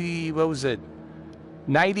 98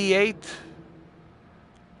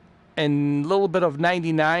 and a little bit of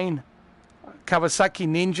 99, Kawasaki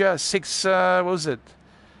Ninja 6, what was it?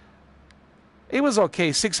 It was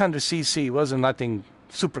okay, 600cc, wasn't nothing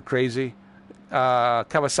super crazy.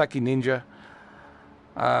 Kawasaki Ninja.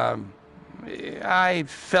 I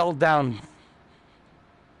fell down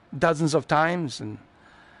dozens of times and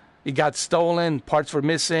it got stolen, parts were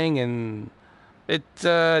missing, and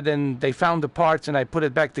then they found the parts and I put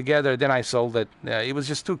it back together, then I sold it. It was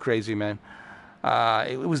just too crazy, man.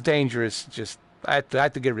 It was dangerous. Just I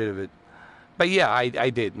had to get rid of it. But yeah, I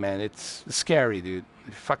did, man. It's scary, dude.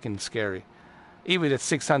 It's fucking scary. Even at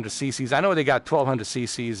 600 cc's, I know they got 1200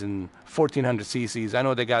 cc's and 1400 cc's. I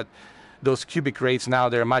know they got those cubic rates now.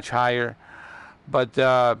 They're much higher, but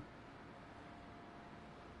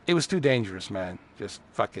it was too dangerous, man. Just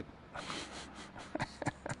fuck it.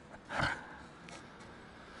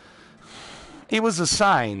 It was a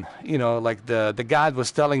sign, like the God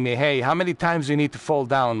was telling me, hey, how many times do you need to fall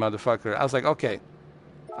down, motherfucker? I was like, okay,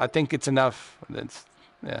 I think it's enough.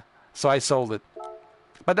 Yeah. So I sold it.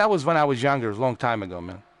 But that was when I was younger. It was a long time ago,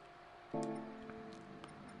 man.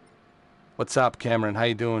 What's up, Cameron? How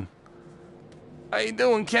you doing? How you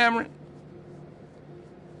doing, Cameron?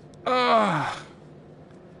 Oh,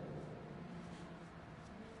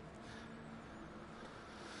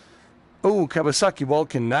 Kawasaki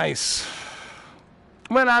Vulcan, nice.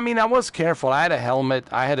 Well, I mean, I was careful. I had a helmet.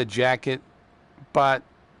 I had a jacket. But,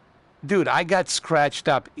 dude, I got scratched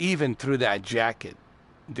up even through that jacket.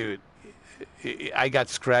 Dude, I got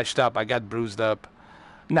scratched up. I got bruised up.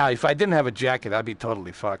 Now, if I didn't have a jacket, I'd be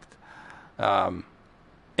totally fucked. And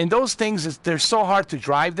those things, they're so hard to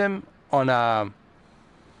drive them on a...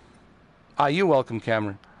 you're welcome,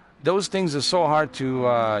 Cameron. Those things are so hard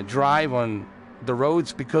to drive on the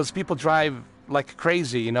roads because people drive like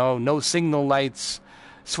crazy, no signal lights,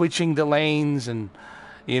 switching the lanes, and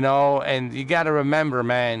you got to remember,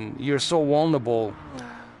 man, you're so vulnerable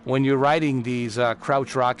when you're riding these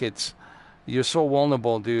crouch rockets. You're so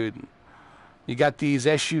vulnerable, dude. You got these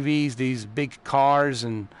SUVs, these big cars,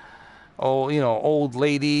 and old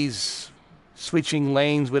ladies switching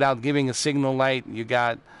lanes without giving a signal light. You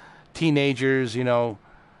got teenagers,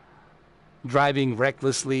 driving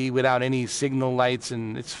recklessly without any signal lights,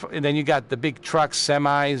 and then you got the big trucks,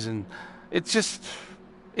 semis, and it's just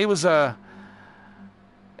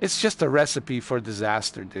a recipe for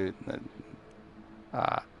disaster, dude.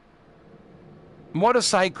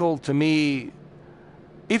 Motorcycle to me,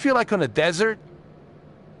 if you're like on a desert,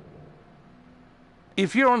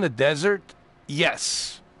 if you're on the desert,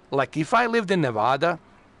 yes. Like if I lived in Nevada,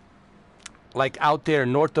 like out there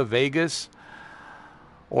north of Vegas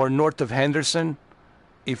or north of Henderson,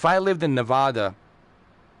 if I lived in Nevada,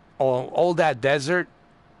 all that desert,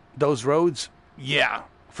 those roads, yeah,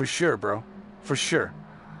 for sure, bro. For sure.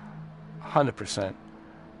 100%.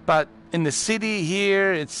 But in the city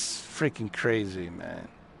here, it's freaking crazy, man.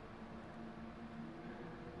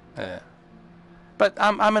 Yeah. But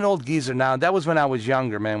I'm an old geezer now. That was when I was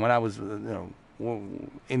younger, man. When I was,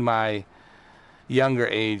 in my younger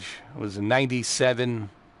age. It was 97,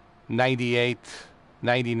 98,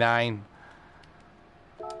 99.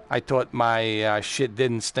 I thought my shit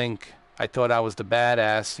didn't stink. I thought I was the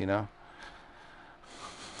badass,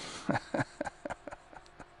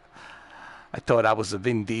 I thought I was a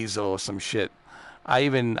Vin Diesel or some shit. I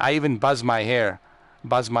even buzzed my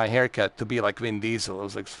haircut to be like Vin Diesel. It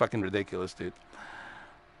was like fucking ridiculous, dude.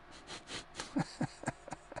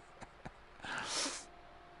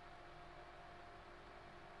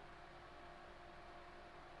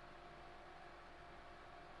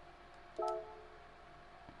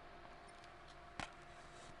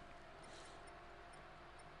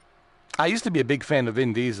 I used to be a big fan of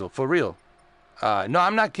Vin Diesel, for real. No,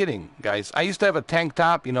 I'm not kidding, guys. I used to have a tank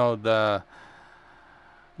top, the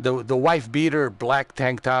wife beater black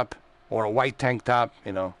tank top or a white tank top,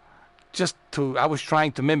 I was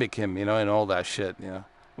trying to mimic him, and all that shit, It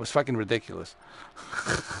was fucking ridiculous.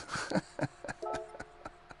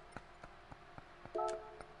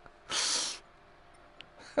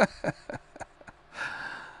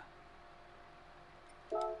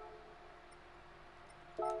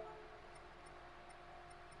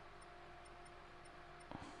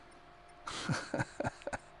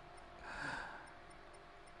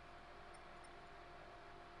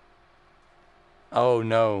 Oh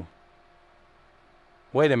no.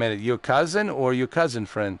 Wait a minute, your cousin or your cousin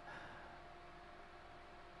friend?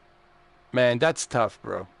 Man, that's tough,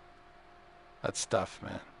 bro. That's tough,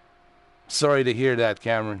 man. Sorry to hear that,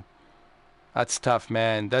 Cameron. That's tough,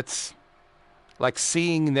 man. That's like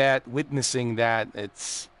seeing that, witnessing that.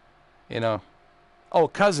 It's, you know. Oh,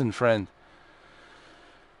 cousin friend.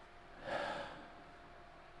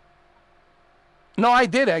 No, I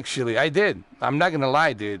did actually. I did. I'm not gonna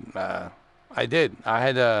lie, dude. I did. I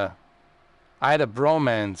had a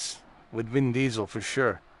bromance with Vin Diesel for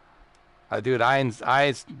sure. Dude, I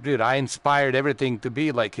inspired everything to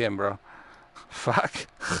be like him, bro. Fuck.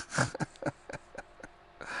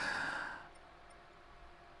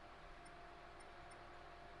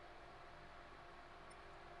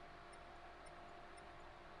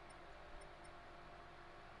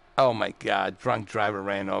 Oh my God, drunk driver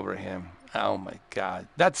ran over him. Oh my God,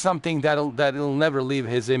 that's something that'll never leave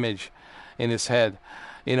his image in his head.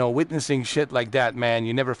 You know, witnessing shit like that, man,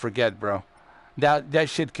 you never forget, bro. That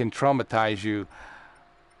shit can traumatize you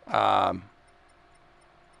um,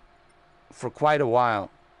 for quite a while.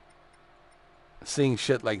 Seeing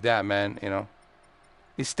shit like that, man, you know,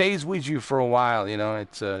 it stays with you for a while. You know,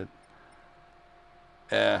 it's a.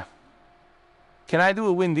 Can I do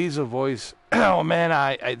a Vin Diesel voice? Oh man,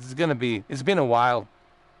 it's been a while.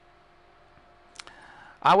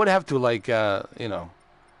 I would have to like you know,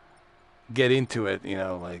 get into it, you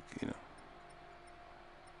know, like, you know.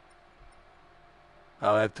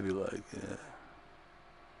 I'll have to be like,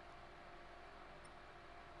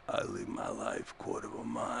 I live my life quarter of a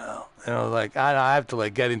mile. You know, like I have to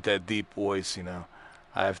like get into that deep voice, you know.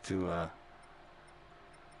 I have to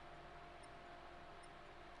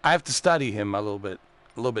study him a little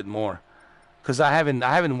bit more, because I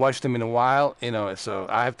haven't watched him in a while, you know. So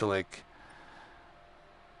I have to like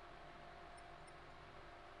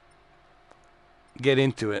get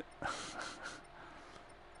into it.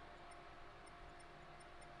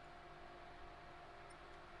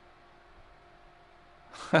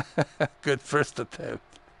 Good first attempt.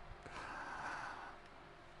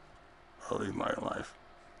 I'll live my life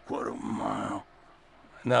quarter of a mile.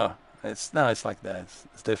 No, it's like that.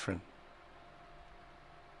 It's different.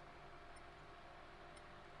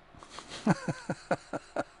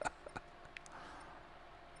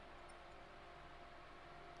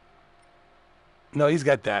 No, he's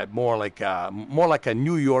got that more like a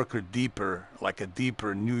New Yorker, deeper, like a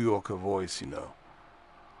deeper New Yorker voice, you know.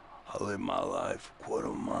 I live my life quarter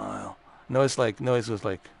mile. No, it's like no, it's just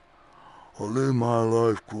like I live my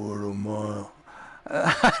life quarter mile.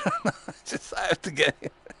 I don't know. Just I have to get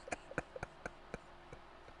it.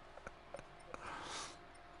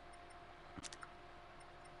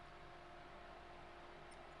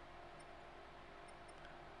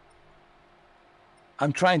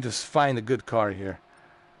 I'm trying to find a good car here.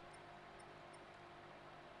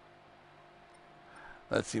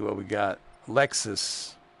 Let's see what we got.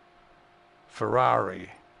 Lexus, Ferrari,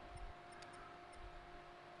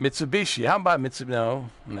 Mitsubishi. How about Mitsubishi? No,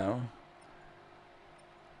 no.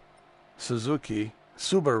 Suzuki,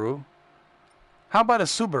 Subaru. How about a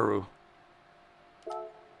Subaru?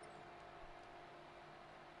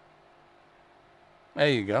 There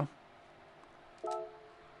you go.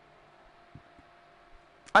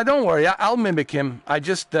 I don't worry. I'll mimic him. I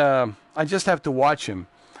just have to watch him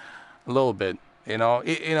a little bit. You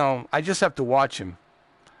know, I just have to watch him,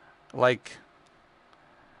 like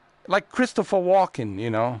Christopher Walken. You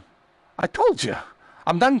know, I told you,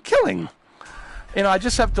 I'm done killing. You know, I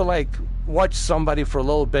just have to like watch somebody for a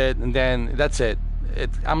little bit, and then that's it.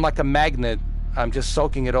 I'm like a magnet. I'm just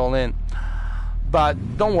soaking it all in.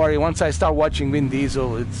 But don't worry. Once I start watching Vin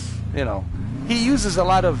Diesel, it's, you know, he uses a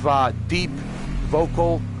lot of deep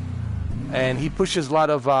vocal, and he pushes a lot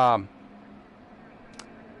of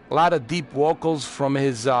deep vocals from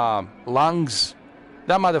his lungs.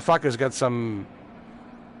 That motherfucker's got some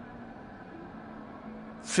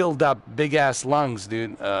filled up big ass lungs,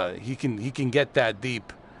 dude. He can get that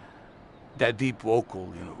deep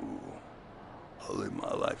vocal, you know. I live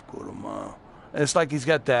my life quarter mile. And it's like he's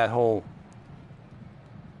got that whole,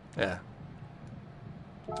 yeah.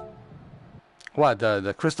 What,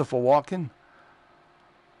 the Christopher Walken?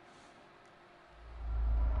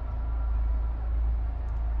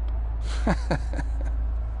 You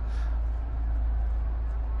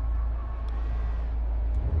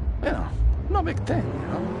know, no big thing, you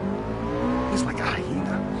know. He's like a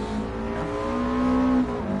hyena, you know?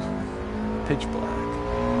 Pitch black.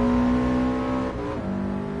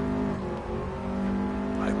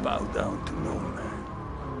 I bow down to no man.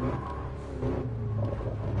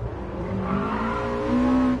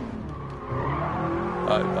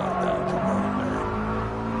 I bow down to no man.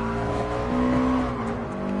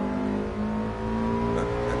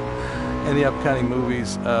 in the upcoming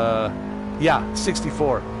movies. Yeah,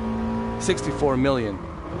 64 million.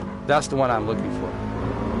 That's the one I'm looking for.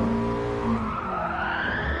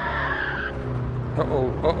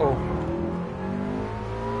 Uh-oh.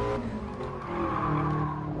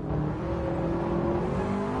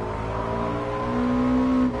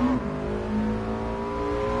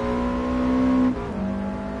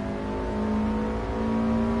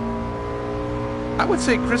 I would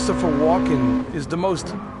say Christopher Walken is the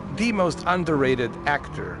most underrated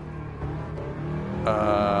actor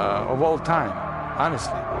of all time,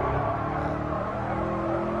 honestly.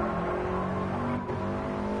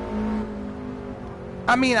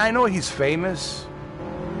 I mean, I know he's famous,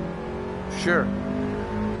 sure,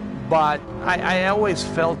 but I always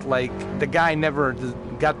felt like the guy never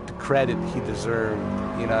got the credit he deserved.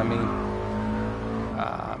 You know what I mean?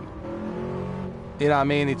 You know what I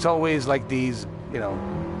mean? It's always like these, you know,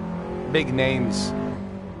 big names,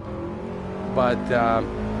 but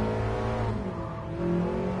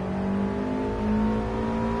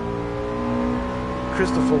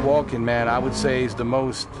Christopher Walken, man, I would say is the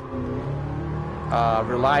most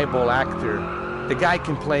reliable actor. The guy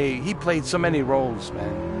can play. He played so many roles,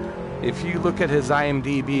 man. If you look at his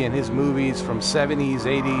IMDb and his movies from 70s,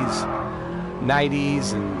 80s,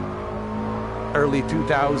 90s, and early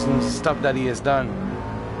 2000s, stuff that he has done,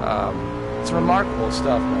 it's remarkable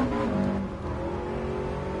stuff, man.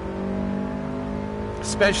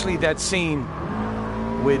 Especially that scene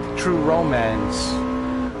with True Romance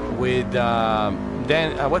with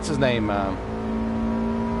what's his name?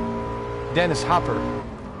 Dennis Hopper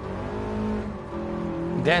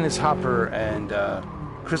and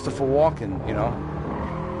Christopher Walken, you know,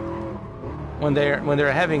 when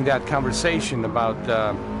they're having that conversation about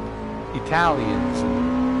Italians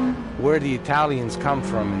and where the Italians come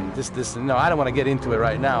from and this. No, I don't want to get into it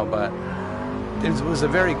right now, but it was a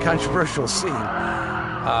very controversial scene.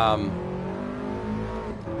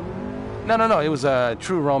 No, it was a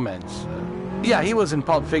True Romance. Yeah, he was in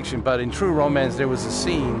Pulp Fiction, but in True Romance there was a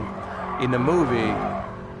scene in the movie.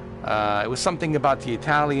 It was something about the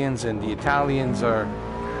Italians, and the Italians are.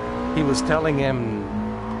 He was telling him,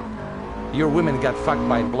 "Your women got fucked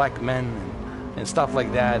by black men," and stuff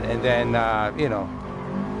like that. And then you know,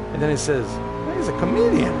 and then he says, "He's a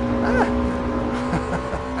comedian."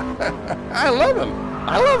 I love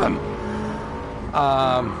him.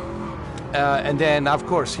 And then, of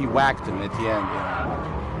course, he whacked him at the end, you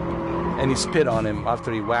know? And he spit on him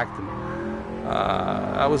after he whacked him.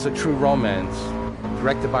 That was a True Romance,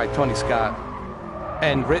 directed by Tony Scott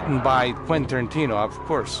and written by Quentin Tarantino, of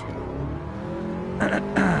course. You know.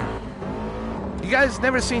 You guys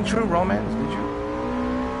never seen True Romance, did you?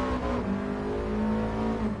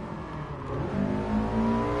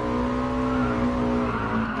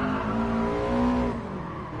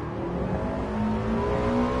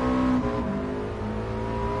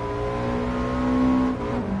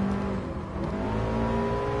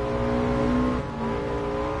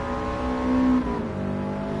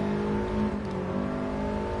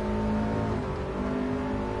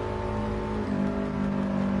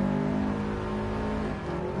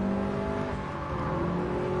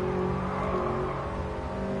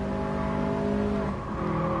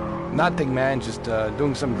 Nothing, man. Just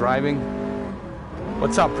doing some driving.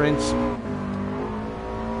 What's up, Prince?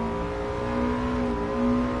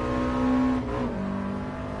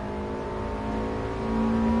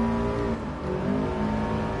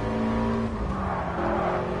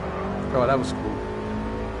 Oh, that was cool.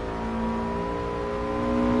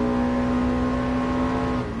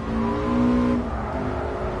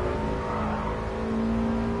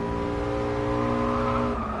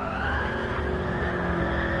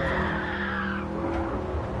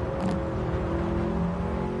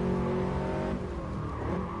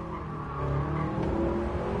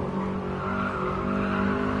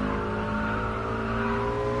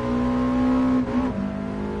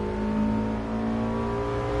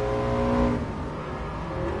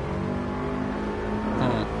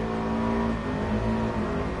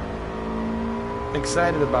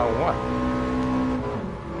 Excited about what?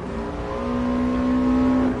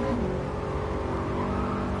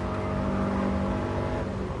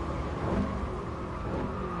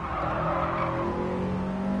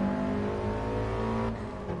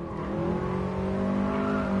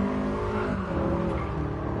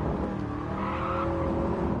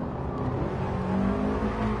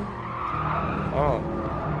 Oh.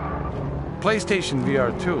 PlayStation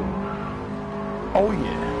VR 2. Oh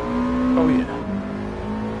yeah. Oh yeah.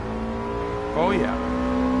 Oh yeah,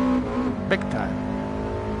 big time.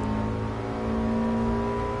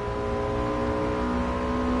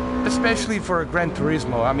 especially for Gran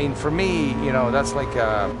Turismo. I mean, for me, you know, that's like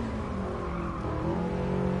a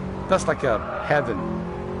heaven.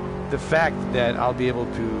 The fact that I'll be able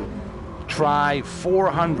to try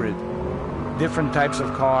 400 different types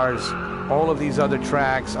of cars, all of these other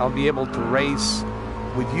tracks. I'll be able to race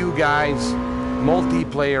with you guys,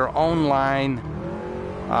 multiplayer, online,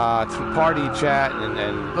 through party chat,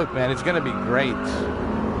 and look, man, it's gonna be great.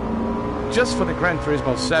 Just for the Gran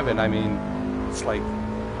Turismo 7, I mean, it's like,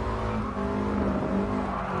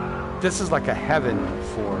 this is like a heaven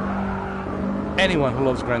for anyone who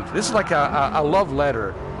loves Gran Turismo. This is like a love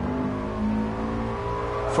letter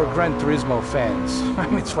for Gran Turismo fans. I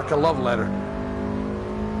mean, it's like a love letter.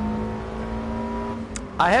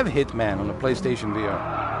 I have Hitman on the PlayStation VR.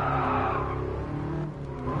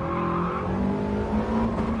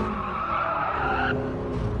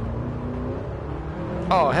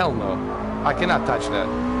 Oh, hell no. I cannot touch that.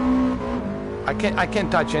 I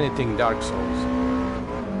can't touch anything Dark Souls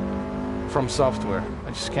from software.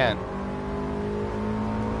 I just can't.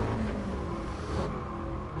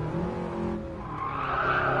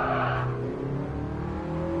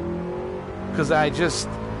 Because I just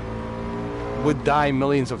would die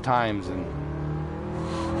millions of times, and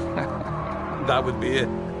that would be it.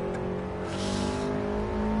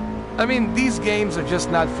 I mean, these games are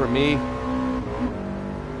just not for me.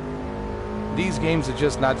 These games are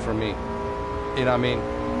just not for me. You know what I mean?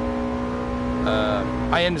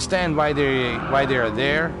 I understand why they are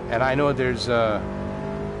there, and I know there's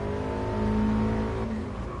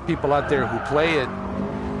people out there who play it,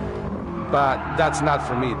 but that's not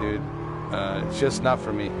for me, dude. It's just not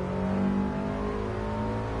for me.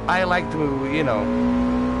 I like to, you know,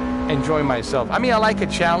 enjoy myself. I mean, I like a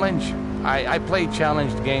challenge. I played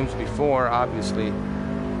challenged games before, obviously,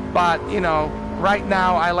 but you know, right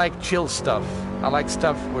now I like chill stuff. I like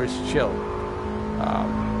stuff where it's chill.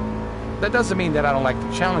 That doesn't mean that I don't like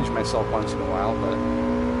to challenge myself once in a while, but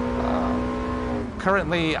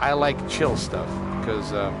currently I like chill stuff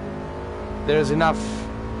because there's enough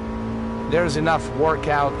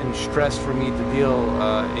workout and stress for me to deal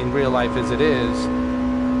in real life as it is.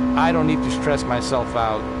 I don't need to stress myself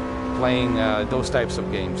out playing those types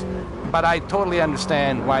of games. But I totally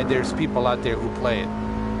understand why there's people out there who play it.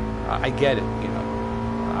 I get it, you know.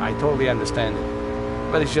 I totally understand it.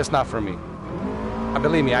 But it's just not for me.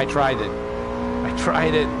 Believe me, I tried it.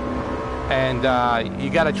 And you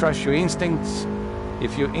gotta trust your instincts.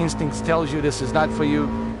 If your instincts tells you this is not for you,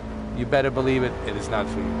 you better believe it is not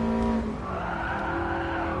for you.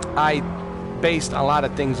 I based a lot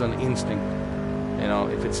of things on instinct. You know,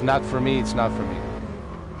 if it's not for me, it's not for me.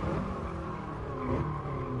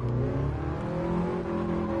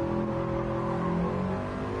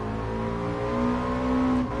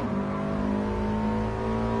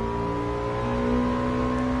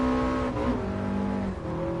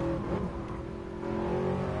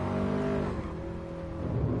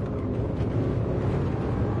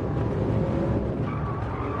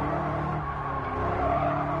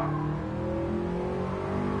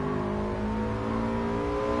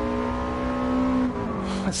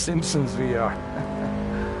 Simpsons VR.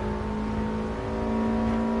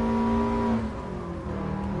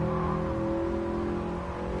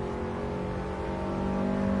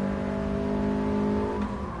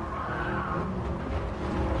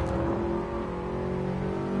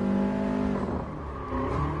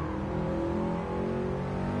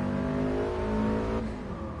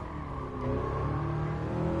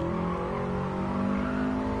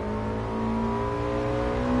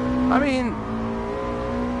 I mean,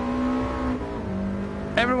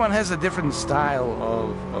 everyone has a different style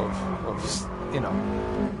of you know,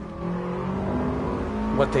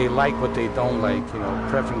 what they like, what they don't like, you know,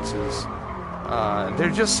 preferences.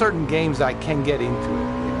 There's just certain games I can get into it,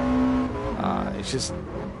 you know. It's just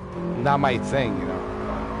not my thing, you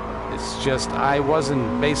know. It's just I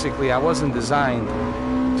wasn't designed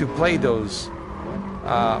to play those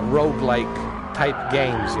roguelike type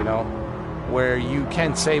games, you know, where you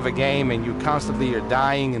can't save a game and you constantly are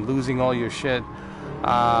dying and losing all your shit.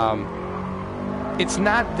 It's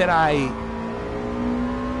not that I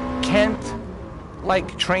can't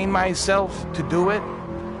like train myself to do it.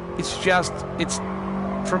 It's just,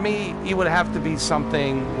 for me, it would have to be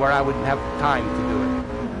something where I wouldn't have time to do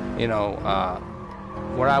it. You know,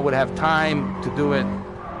 where I would have time to do it,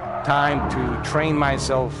 time to train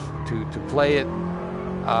myself to play it.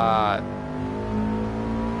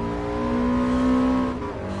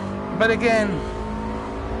 But again,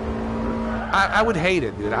 I would hate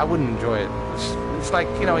it, dude. I wouldn't enjoy it. It's like,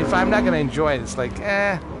 you know, if I'm not gonna enjoy it, it's like,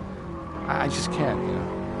 I just can't, you know.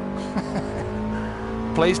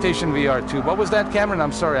 PlayStation VR 2. What was that, Cameron?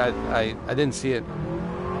 I'm sorry, I didn't see it.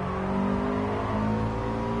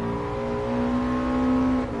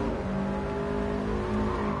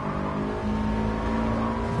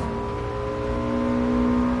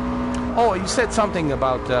 Oh, you said something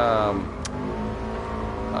about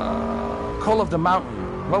Call of the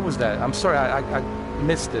Mountain. What was that? I'm sorry, I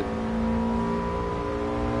missed it.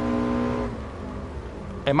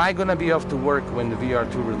 Am I going to be off to work when the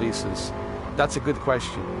VR2 releases? That's a good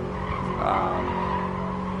question.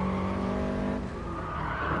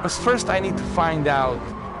 But first I need to find out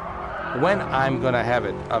when I'm going to have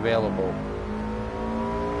it available.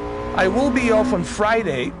 I will be off on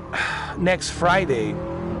Friday, next Friday,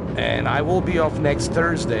 and I will be off next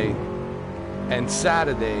Thursday and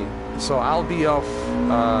Saturday. So I'll be off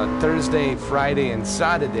Thursday, Friday, and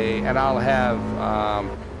Saturday, and I'll have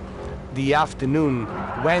the afternoon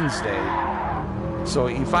Wednesday. So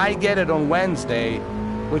if I get it on Wednesday,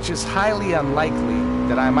 which is highly unlikely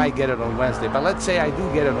that I might get it on Wednesday, but let's say I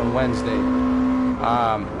do get it on Wednesday,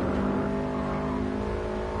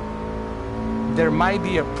 there might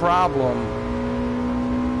be a problem.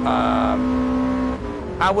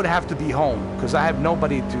 I would have to be home because I have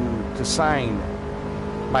nobody to sign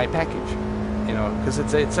my package, you know, because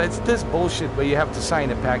it's this bullshit where you have to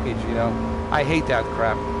sign a package, you know. I hate that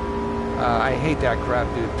crap. I hate that crap,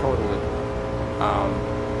 dude, totally.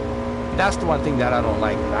 That's the one thing that I don't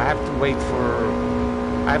like. I have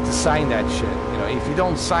to sign that shit. You know, if you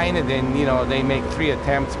don't sign it, then, you know, they make 3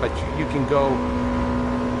 attempts, but you can go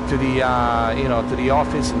to the, to the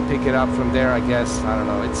office and pick it up from there, I guess. I don't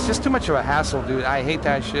know. It's just too much of a hassle, dude. I hate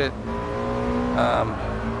that shit.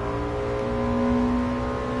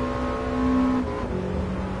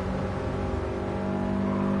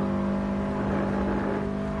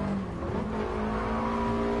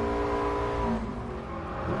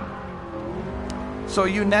 So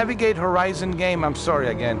you navigate Horizon game? I'm sorry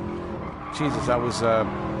again. Jesus, I was...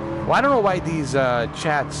 well, I don't know why these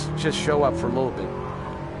chats just show up for a little bit.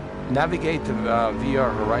 Navigate to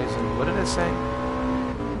VR Horizon. What did it say?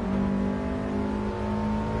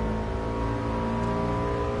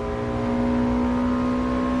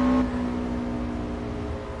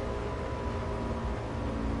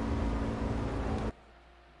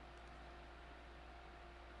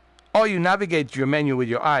 Oh, you navigate your menu with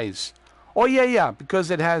your eyes. Oh, yeah, because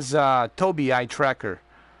it has Tobii eye tracker.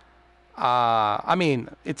 I mean,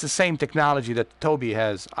 it's the same technology that Tobii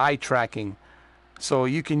has, eye tracking. So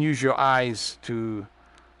you can use your eyes to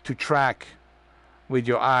track with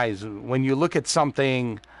your eyes. When you look at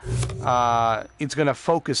something, it's going to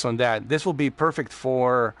focus on that. This will be perfect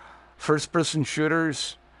for first-person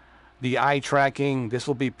shooters, the eye tracking. This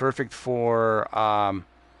will be perfect for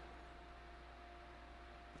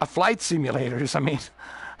flight simulators. I mean...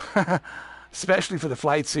 especially for the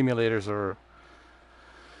flight simulators or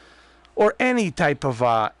any type of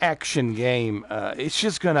action game. It's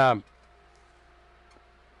just gonna...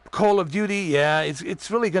 Call of Duty, yeah, it's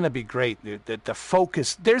really gonna be great. The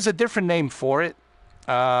focus, there's a different name for it.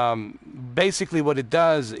 Basically what it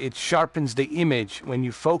does, it sharpens the image when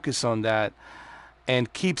you focus on that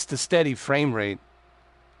and keeps the steady frame rate.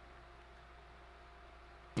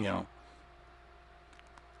 You know.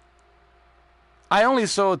 I only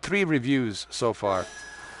saw 3 reviews so far.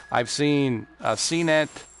 I've seen CNET,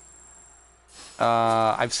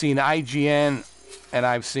 I've seen IGN, and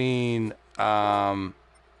I've seen,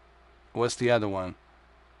 what's the other one?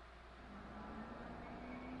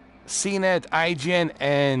 CNET, IGN,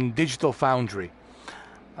 and Digital Foundry.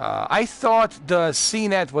 I thought the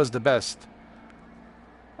CNET was the best.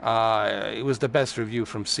 It was the best review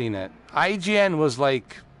from CNET. IGN was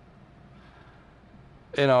like,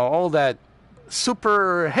 you know, all that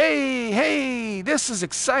super, hey, this is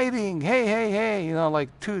exciting, hey, you know, like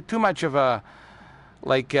too much of a,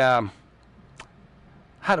 like, how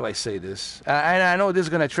do I say this? And I know this is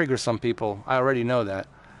going to trigger some people. I already know that.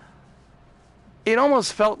 It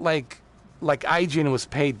almost felt like IGN was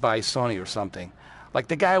paid by Sony or something. Like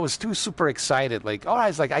the guy was too super excited. Like, all right,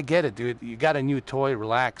 it's like, I get it, dude. You got a new toy,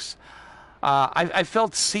 relax. I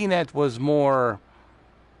felt CNET was more,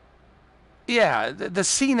 yeah, the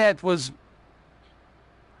CNET was,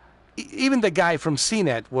 even the guy from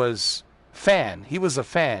CNET was fan. He was a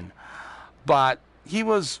fan. But he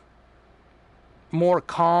was more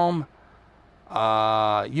calm.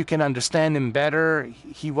 You can understand him better.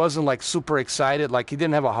 He wasn't like super excited. Like he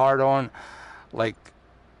didn't have a hard on. Like,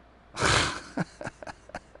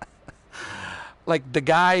 like the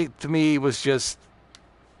guy to me was just,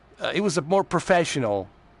 it was a more professional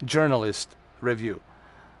journalist review.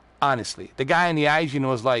 Honestly, the guy in the IGN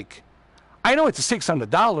was like, I know it's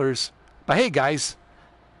 $600, but hey guys,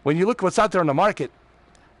 When you look what's out there on the market,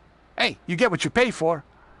 hey, you get what you pay for.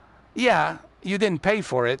 Yeah, you didn't pay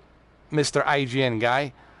for it, Mr. IGN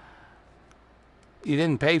guy. You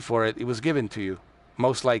didn't pay for it. It was given to you,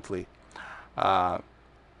 most likely. The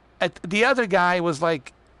other guy was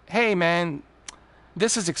like, hey, man,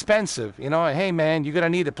 this is expensive. You know, hey, man, you're going to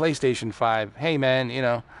need a PlayStation 5. Hey, man, you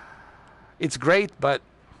know, it's great, but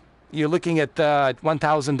you're looking at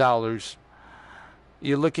 $1,000.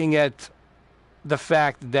 You're looking at the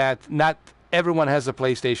fact that not everyone has a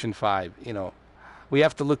PlayStation 5. You know, we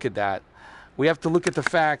have to look at that. We have to look at the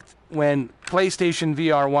fact when PlayStation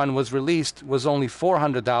VR 1 was released was only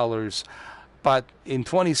 $400, but in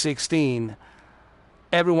 2016,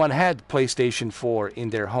 everyone had PlayStation 4 in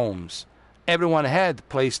their homes. Everyone had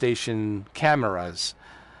PlayStation cameras.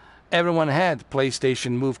 Everyone had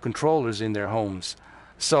PlayStation Move controllers in their homes.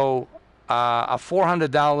 So a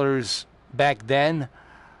 $400 back then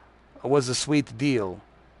was a sweet deal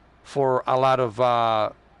for a lot of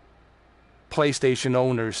PlayStation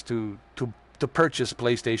owners to purchase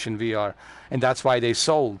PlayStation VR, and that's why they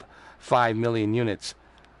sold 5 million units.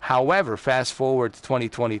 However, fast forward to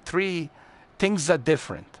 2023, things are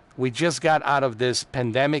different. We just got out of this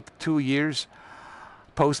pandemic 2 years,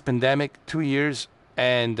 post-pandemic 2 years,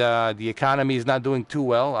 and the economy is not doing too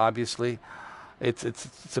well, obviously.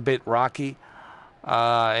 It's a bit rocky.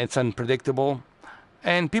 It's unpredictable.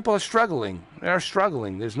 And people are struggling. They are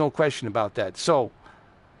struggling. There's no question about that. So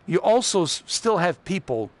you also still have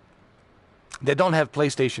people that don't have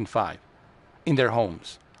PlayStation 5 in their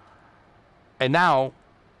homes. And now,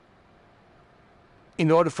 in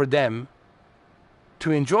order for them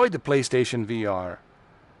to enjoy the PlayStation VR,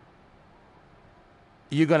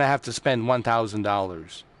 you're going to have to spend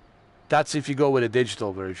 $1,000. That's if you go with a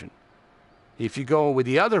digital version. If you go with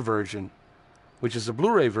the other version, which is a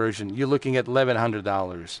Blu-ray version, you're looking at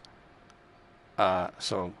 $1,100.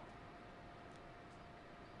 So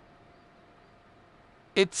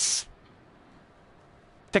it's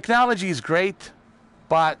technology is great,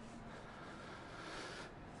 but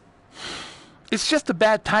it's just a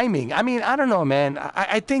bad timing. I mean, I don't know, man.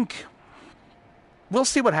 I think we'll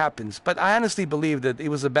see what happens, but I honestly believe that it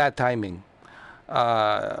was a bad timing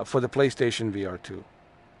for the PlayStation VR 2.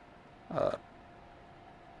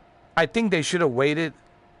 I think they should have waited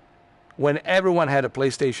when everyone had a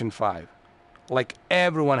PlayStation 5. Like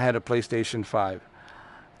everyone had a PlayStation 5.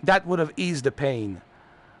 That would have eased the pain.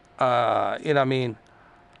 You know what I mean?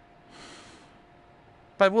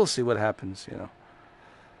 But we'll see what happens, you know.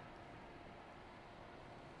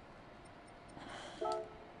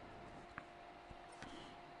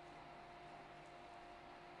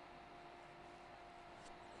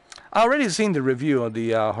 I already seen the review of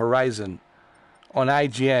the Horizon on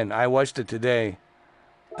IGN. I watched it today.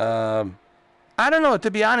 I don't know,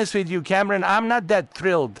 to be honest with you, Cameron, I'm not that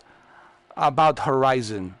thrilled about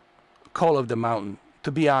Horizon Call of the Mountain,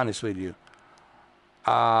 to be honest with you.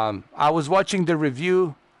 I was watching the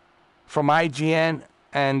review from IGN,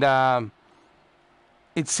 and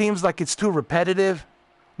it seems like it's too repetitive.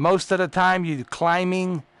 Most of the time you're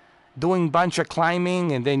climbing, doing bunch of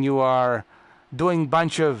climbing, and then you are doing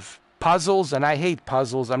bunch of puzzles, and I hate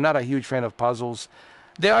puzzles. I'm not a huge fan of puzzles.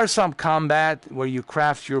 There are some combat where you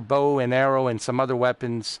craft your bow and arrow and some other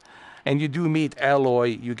weapons, and you do meet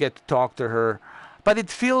Aloy. You get to talk to her, but it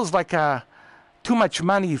feels like too much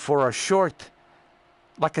money for a short,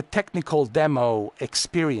 like a technical demo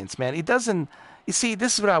experience, man. It doesn't. You see,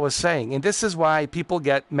 this is what I was saying, and this is why people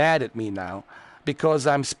get mad at me now, because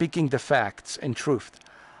I'm speaking the facts and truth,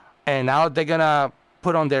 and now they're gonna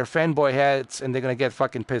put on their fanboy hats and they're gonna get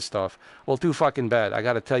fucking pissed off. Well, too fucking bad. I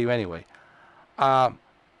gotta tell you anyway.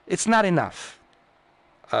 It's not enough.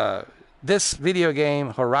 This video game,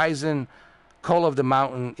 Horizon Call of the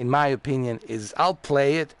Mountain, in my opinion, I'll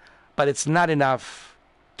play it, but it's not enough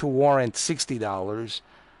to warrant $60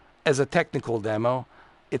 as a technical demo.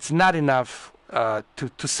 It's not enough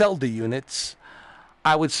to sell the units.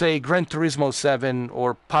 I would say Gran Turismo 7,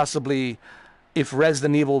 or possibly if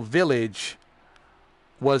Resident Evil Village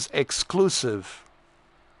was exclusive,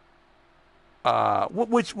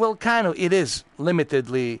 which, well, kind of, it is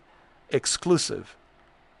limitedly exclusive.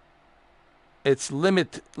 It's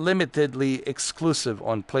limitedly exclusive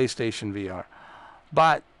on PlayStation VR.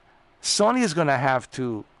 But Sony is going to have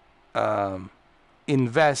to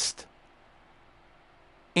invest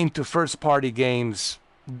into first-party games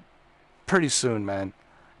pretty soon, man,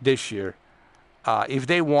 this year, if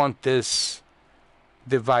they want this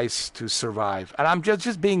device to survive. And I'm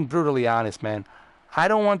just being brutally honest, man. I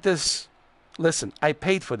don't want this. Listen, I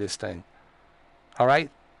paid for this thing. All right?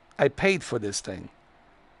 I paid for this thing.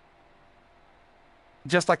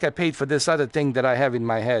 just like I paid for this other thing that I have in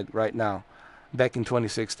my head right now, back in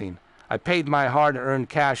 2016. I paid my hard-earned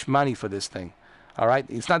cash money for this thing. All right?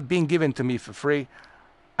 It's not being given to me for free.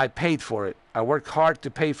 I paid for it. I worked hard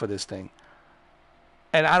to pay for this thing.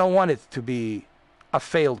 And I don't want it to be a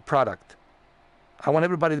failed product. I want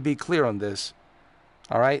everybody to be clear on this.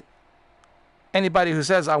 All right? Anybody who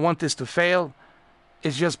says, I want this to fail,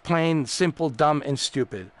 is just plain, simple, dumb, and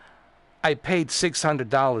stupid. I paid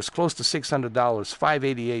 $600, close to $600,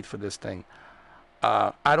 $588 for this thing.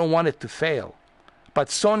 I don't want it to fail. But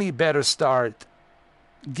Sony better start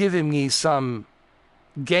giving me some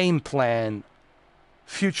game plan,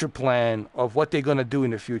 future plan of what they're going to do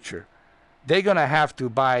in the future. They're going to have to,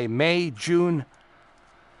 by May, June,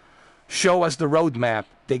 show us the roadmap.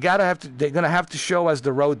 They're going to have to show us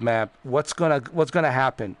the roadmap. What's going to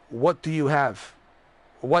happen? What do you have?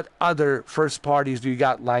 What other first parties do you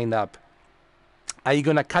got lined up? Are you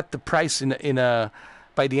going to cut the price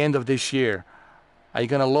by the end of this year? Are you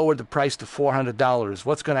going to lower the price to $400?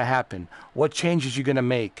 What's going to happen? What changes you going to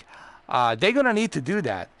make? They're going to need to do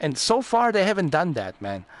that. And so far, they haven't done that,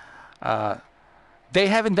 man. They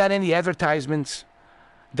haven't done any advertisements.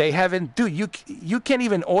 They haven't. Dude, you can't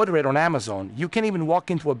even order it on Amazon. You can't even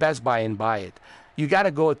walk into a Best Buy and buy it. You got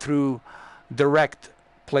to go through direct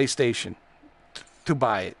PlayStation to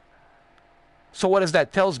buy it. So what does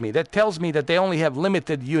that tells me? That tells me that they only have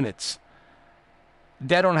limited units.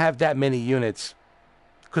 They don't have that many units.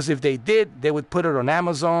 Because if they did, they would put it on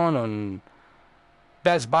Amazon, on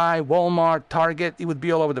Best Buy, Walmart, Target. It would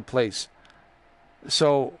be all over the place.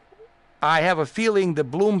 So I have a feeling the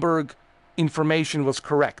Bloomberg information was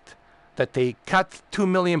correct. That they cut 2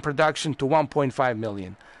 million production to 1.5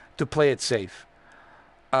 million to play it safe.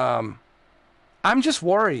 I'm just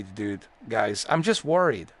worried, dude, guys. I'm just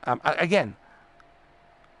worried. Again,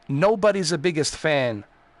 nobody's the biggest fan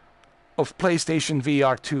of PlayStation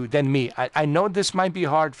VR 2 than me. I know this might be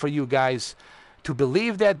hard for you guys to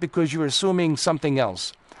believe that because you're assuming something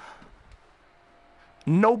else.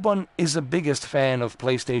 No one is the biggest fan of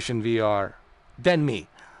PlayStation VR than me.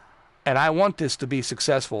 And I want this to be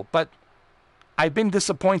successful. But I've been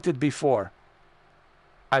disappointed before.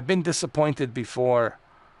 I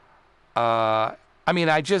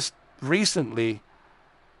just recently,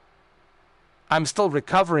 I'm still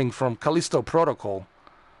recovering from Callisto Protocol.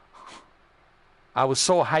 I was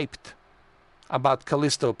so hyped about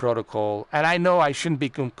Callisto Protocol. And I know I shouldn't be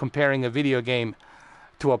comparing a video game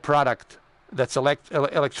to a product that's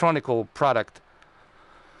electronical product.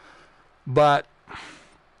 But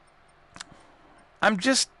I'm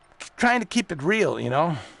just trying to keep it real, you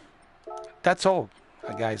know. That's all,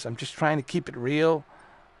 guys. I'm just trying to keep it real.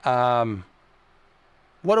 What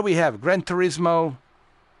do we have? Gran Turismo.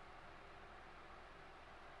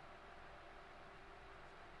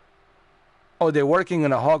 Oh, they're working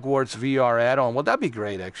on a Hogwarts VR add-on. Well, that'd be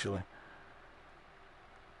great, actually.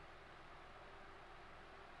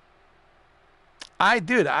 I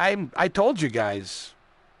told you guys.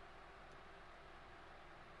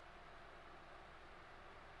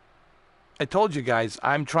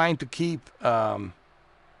 I'm trying to keep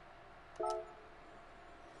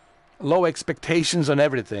low expectations on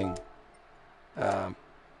everything.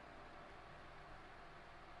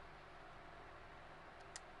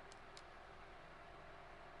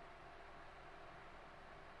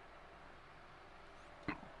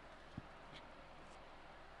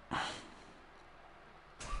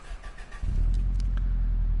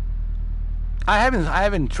 I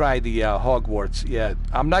haven't tried the Hogwarts yet.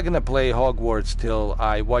 I'm not gonna play Hogwarts till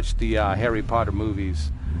I watch the Harry Potter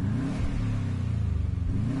movies.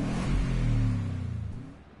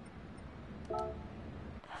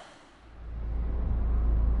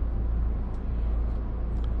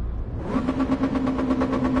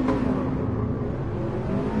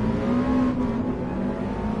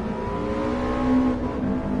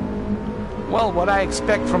 Well, what I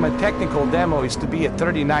expect from a technical demo is to be at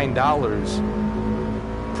 $39,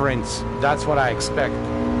 Prince. That's what I expect.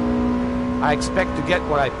 I expect to get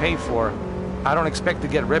what I pay for. I don't expect to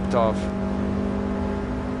get ripped off.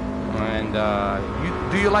 And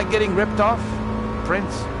do you like getting ripped off,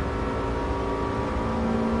 Prince?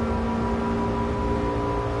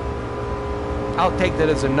 I'll take that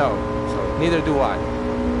as a no. So neither do I.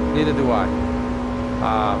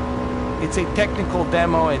 It's a technical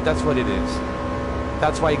demo, and that's what it is.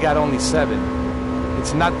 That's why you got only 7.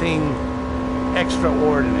 It's nothing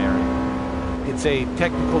extraordinary. It's a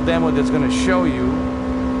technical demo that's going to show you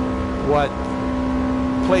what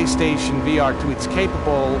PlayStation VR 2 is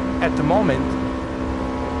capable at the moment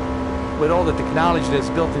with all the technology that's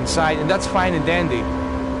built inside, and that's fine and dandy.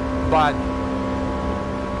 But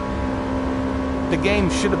The game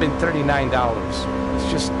should have been $39.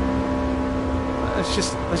 Let's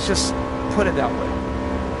just put it that way.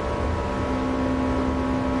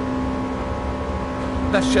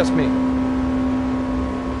 That's just me.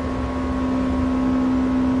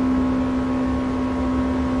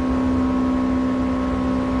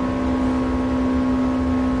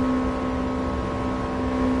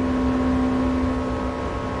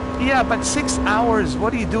 Yeah, but 6 hours,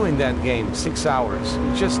 what do you do in that game? 6 hours.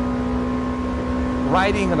 You're just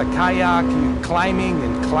riding on a kayak, you're climbing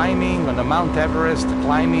and climbing on the Mount Everest,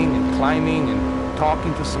 climbing and climbing and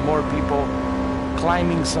talking to some more people,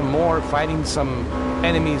 climbing some more, fighting some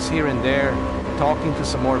enemies here and there, talking to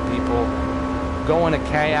some more people, go on a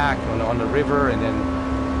kayak on the river and then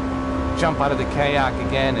jump out of the kayak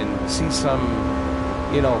again and see some,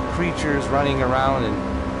 you know, creatures running around and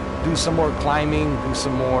do some more climbing, do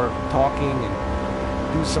some more talking, and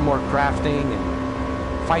do some more crafting, and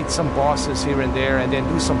fight some bosses here and there, and then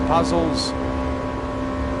do some puzzles,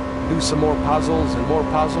 do some more puzzles and more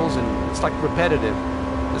puzzles, and it's like repetitive.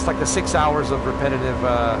 It's like the 6 hours of repetitive,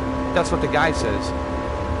 that's what the guy says,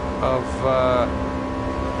 of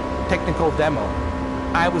technical demo.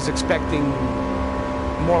 I was expecting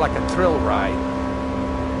more like a thrill ride,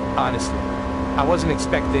 honestly. I wasn't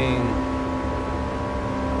expecting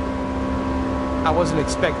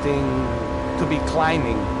to be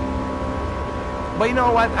climbing. But you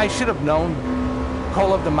know what? I should have known.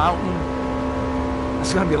 Call of the Mountain.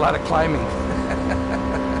 There's going to be a lot of climbing.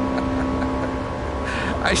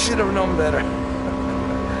 I should have known better.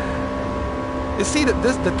 You see, that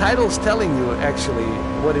the title's telling you actually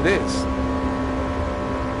what it is.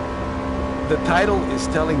 The title is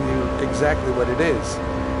telling you exactly what it is.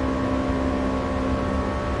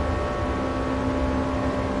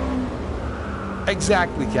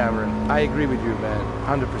 Exactly, Cameron. I agree with you, man.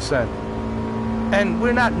 100%. And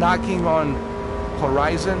we're not knocking on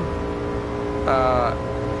Horizon,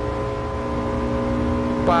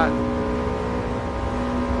 but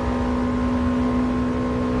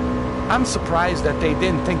I'm surprised that they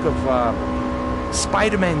didn't think of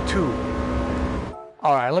Spider-Man 2.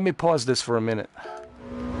 All right, let me pause this for a minute.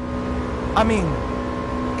 I mean,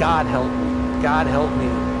 God help me. God help me.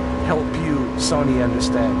 Help you, Sony,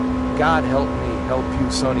 understand. God help me. Help you,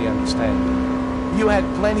 Sony, understand. You had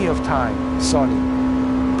plenty of time, Sony.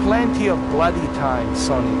 Plenty of bloody time,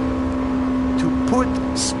 Sony, to put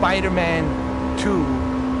Spider-Man 2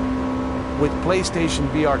 with PlayStation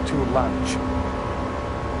VR 2 launch.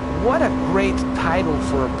 What a great title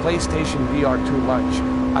for a PlayStation VR 2 launch.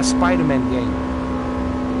 A Spider-Man game.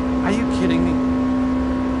 Are you kidding me?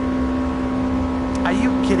 Are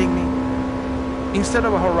you kidding me? Instead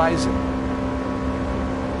of a Horizon.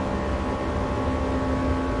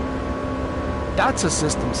 That's a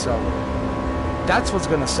system seller. That's what's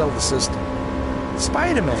going to sell the system.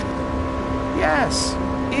 Spider-Man. Yes.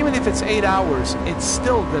 Even if it's 8 hours, it's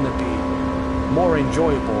still going to be more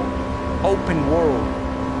enjoyable. Open world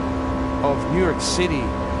of New York City,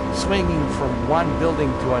 swinging from one building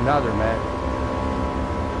to another, man.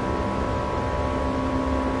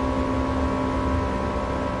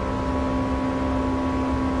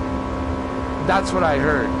 That's what I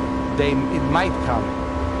heard. It might come.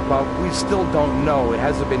 But we still don't know. It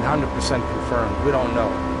hasn't been 100% confirmed. We don't know.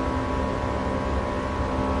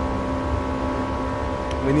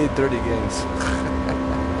 We need 30 games.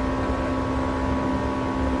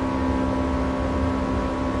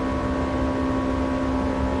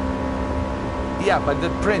 Yeah, but the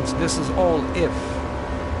Prince, this is all if.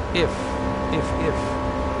 If.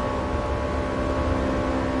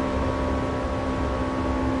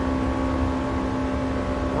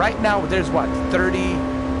 Right now, there's what? 30...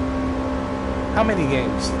 How many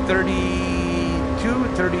games? 32,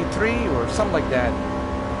 33, or something like that.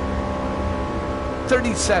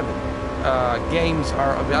 37 games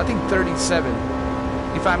are available. I think 37,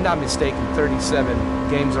 if I'm not mistaken, 37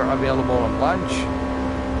 games are available on launch.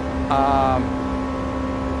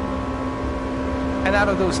 And out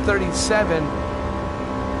of those 37,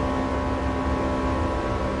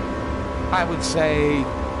 I would say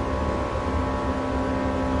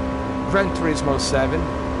Gran Turismo 7,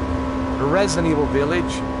 Resident Evil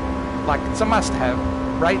Village, like it's a must-have,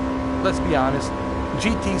 right? Let's be honest.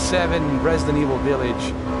 GT7, Resident Evil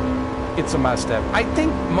Village, it's a must-have. I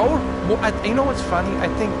think more. You know what's funny? I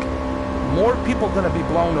think more people are gonna be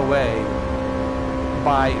blown away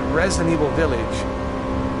by Resident Evil Village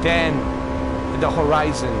than the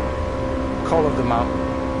Horizon Call of the Mountain.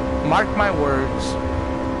 Mark my words.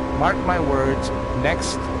 Mark my words.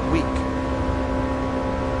 Next week,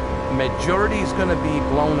 majority is going to be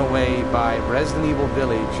blown away by Resident Evil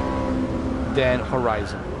Village than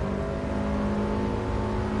Horizon.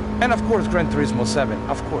 And of course, Gran Turismo 7,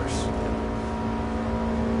 of course.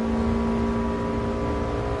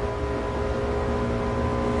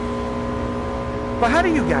 But how do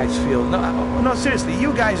you guys feel? No, seriously,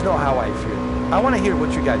 you guys know how I feel. I want to hear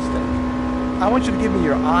what you guys think. I want you to give me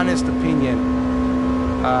your honest opinion.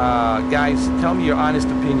 Guys, tell me your honest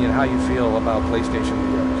opinion, how you feel about PlayStation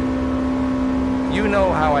VR 2. You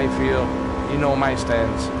know how I feel. You know my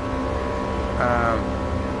stance.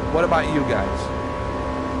 What about you guys?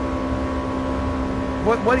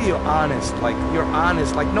 What are you honest? Like, you're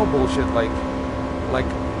honest, like no bullshit, like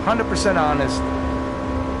 100% honest,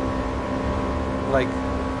 like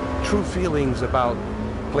true feelings about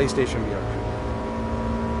PlayStation VR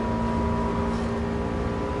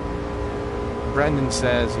 2. Brandon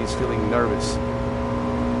says he's feeling nervous.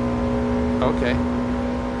 Okay.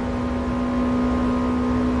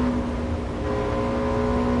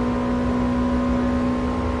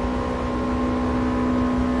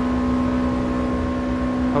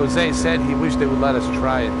 Jose said he wished they would let us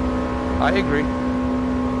try it. I agree.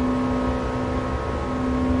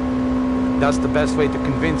 That's the best way to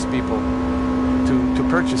convince people to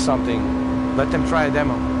purchase something. Let them try a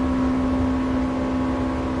demo.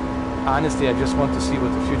 Honestly, I just want to see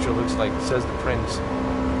what the future looks like, says the Prince.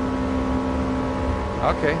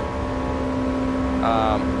 Okay.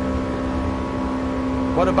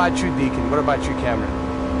 What about you, Deacon? What about you,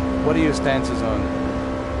 Cameron? What are your stances on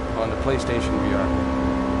the PlayStation VR?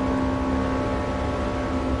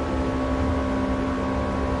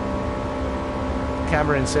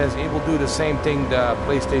 Cameron says it will do the same thing the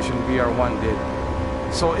PlayStation VR 1 did.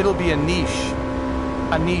 So it'll be a niche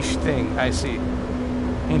thing, I see.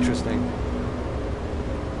 Interesting.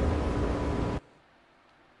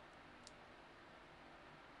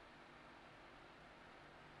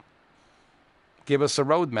 Give us a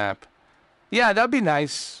roadmap. Yeah, that'd be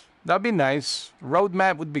nice. That'd be nice.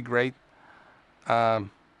 Roadmap would be great. But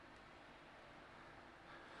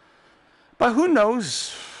who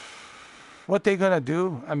knows what they're gonna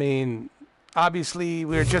do? I mean, obviously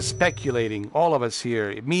we're just speculating, all of us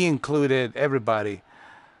here, me included, everybody.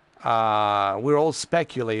 We're all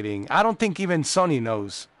speculating. I don't think even Sony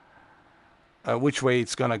knows which way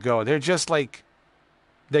it's gonna go. They're just like,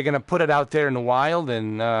 they're gonna put it out there in the wild,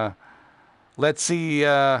 and let's see.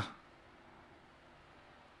 They're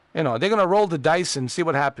gonna roll the dice and see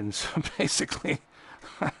what happens, basically.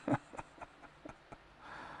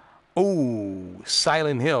 Ooh,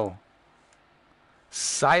 Silent Hill.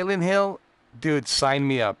 Silent Hill? Dude, sign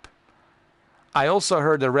me up. I also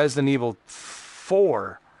heard that Resident Evil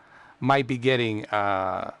 4 might be getting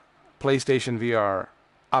a PlayStation VR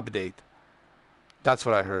update. That's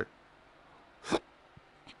what I heard.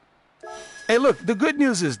 Hey, look, the good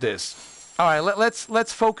news is this. All right,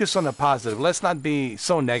 let's focus on the positive. Let's not be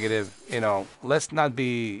so negative, Let's not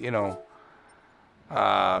be,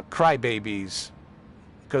 crybabies,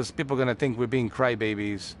 because people are going to think we're being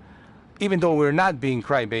crybabies. Even though we're not being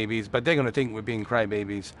crybabies, but they're going to think we're being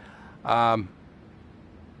crybabies. I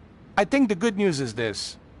think the good news is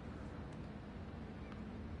this.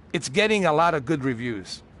 It's getting a lot of good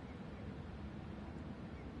reviews.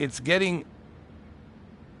 Yeah,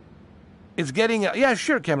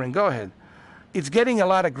 sure, Cameron, go ahead. It's getting a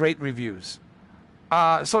lot of great reviews.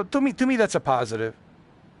 So to me, that's a positive.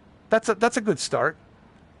 That's a good start.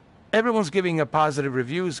 Everyone's giving a positive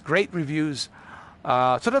reviews, great reviews.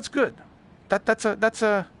 So that's good. That's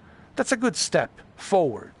a good step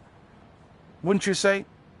forward. Wouldn't you say,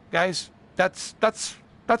 guys? That's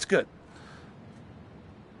good.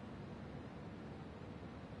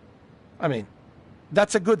 I mean,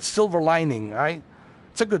 that's a good silver lining, right?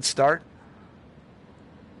 It's a good start.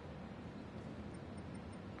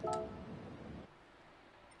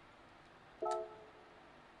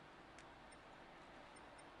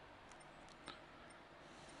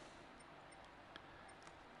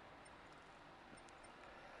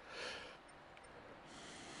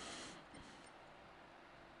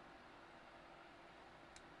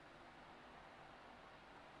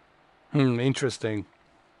 Interesting.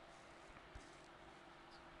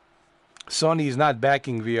 Sony is not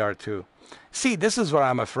backing VR2. See, this is what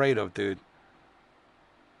I'm afraid of, dude.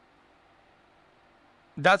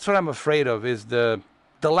 That's what I'm afraid of, is the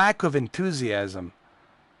lack of enthusiasm.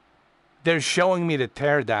 They're showing me the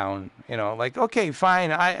teardown, like, okay,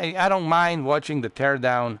 fine, I don't mind watching the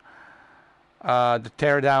teardown of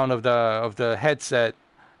the headset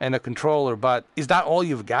and the controller, but is that all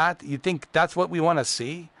you've got? You think that's what we want to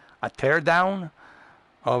see? A teardown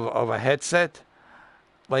of a headset?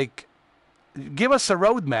 Like, give us a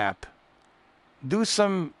roadmap. Do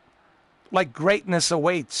some, like, greatness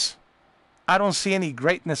awaits. I don't see any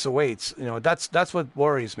greatness awaits. You know, that's what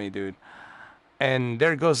worries me, dude. And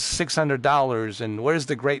there goes $600, and where's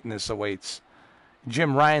the greatness awaits?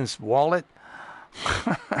 Jim Ryan's wallet?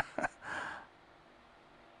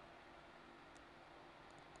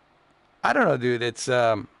 I don't know, dude.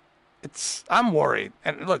 I'm worried.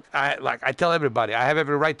 And look, I tell everybody, I have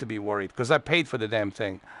every right to be worried because I paid for the damn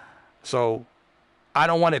thing. So I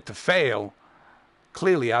don't want it to fail.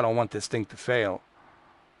 Clearly, I don't want this thing to fail.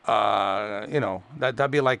 You know, that'd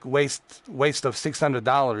be like waste of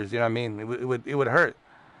 $600. You know what I mean? It would hurt.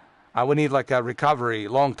 I would need like a recovery,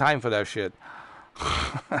 long time for that shit.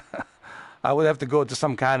 I would have to go to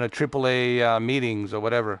some kind of AAA meetings or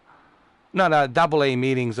whatever. No, AA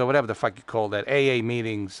meetings or whatever the fuck you call that. AA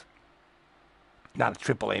meetings. Not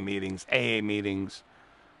AAA meetings. AA meetings.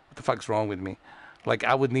 What the fuck's wrong with me? Like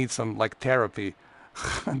I would need some like therapy.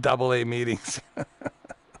 AA meetings.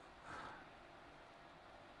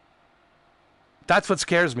 That's what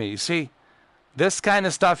scares me. You see, this kind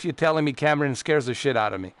of stuff you're telling me, Cameron, scares the shit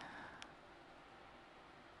out of me.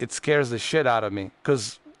 It scares the shit out of me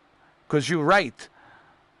because you're right.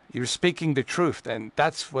 You're speaking the truth, and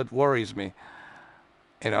that's what worries me.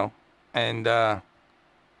 You know, and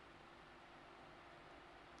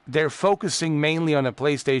they're focusing mainly on a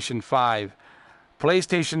PlayStation 5.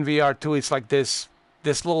 PlayStation VR 2, it's like this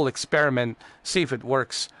little experiment. See if it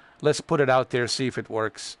works. Let's put it out there, see if it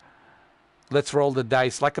works. Let's roll the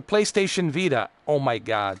dice. Like a PlayStation Vita. Oh, my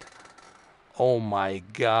God. Oh, my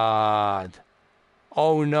God.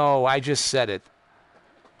 Oh, no, I just said it.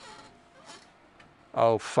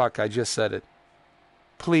 Oh, fuck, I just said it.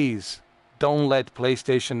 Please, don't let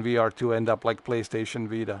PlayStation VR 2 end up like PlayStation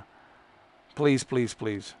Vita. Please, please,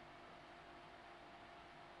 please.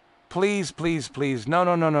 Please, please, please. No,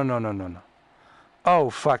 no, no, no, no, no, no, no. Oh,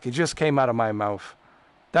 fuck, it just came out of my mouth.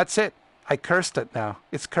 That's it. I cursed it now.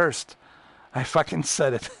 It's cursed. I fucking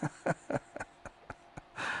said it.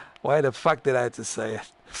 Why the fuck did I have to say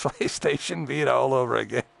it? PlayStation Vita all over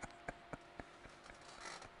again.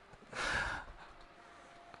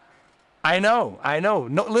 I know.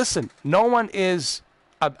 No, listen, no one is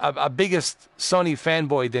a biggest Sony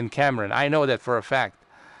fanboy than Cameron. I know that for a fact.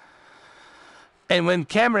 And when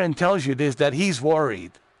Cameron tells you this, that he's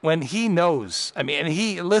worried, when he knows, I mean,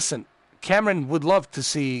 and listen, Cameron would love to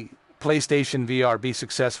see PlayStation VR be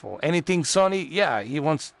successful. Anything Sony, yeah, he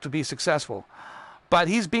wants to be successful. But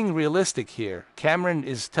he's being realistic here. Cameron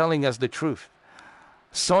is telling us the truth.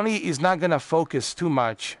 Sony is not going to focus too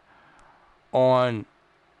much on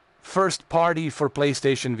first party for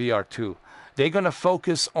PlayStation VR 2. They're going to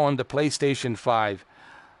focus on the PlayStation 5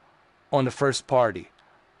 on the first party,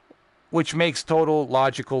 which makes total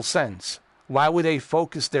logical sense. Why would they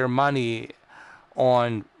focus their money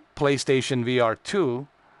on PlayStation VR 2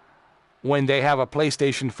 when they have a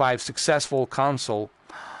PlayStation 5 successful console?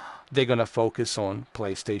 They're going to focus on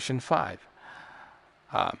PlayStation 5.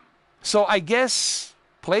 So I guess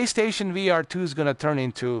PlayStation VR 2 is going to turn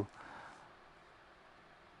into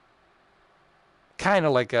kind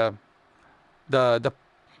of like the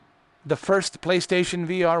first PlayStation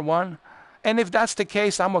VR 1. And if that's the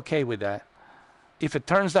case, I'm okay with that. If it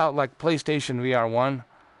turns out like PlayStation VR 1,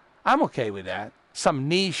 I'm okay with that. Some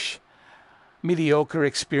niche, mediocre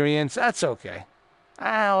experience, that's okay.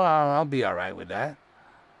 I'll be all right with that.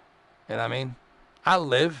 You know what I mean? I'll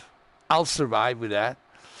live. I'll survive with that.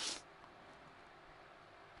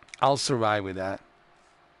 I'll survive with that.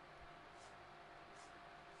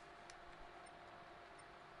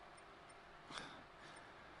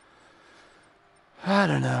 I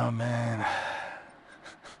don't know, man.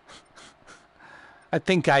 I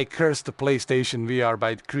think I cursed the PlayStation VR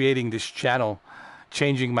by creating this channel,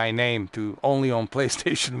 changing my name to only on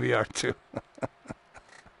PlayStation VR 2.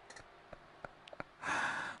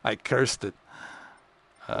 I cursed it.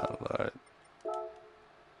 Oh, Lord.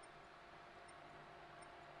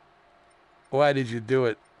 Why did you do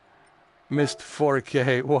it? Missed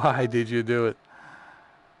 4K. Why did you do it?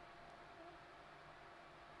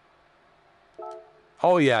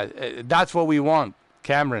 Oh, yeah. That's what we want,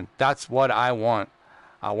 Cameron. That's what I want.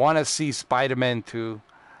 I want to see Spider-Man 2.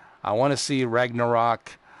 I want to see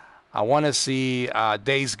Ragnarok. I want to see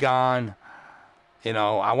Days Gone. You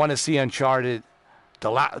know, I want to see Uncharted.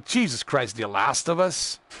 Jesus Christ, The Last of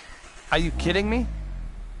Us? Are you kidding me?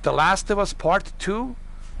 The Last of Us Part 2?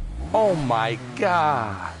 Oh my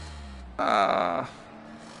God.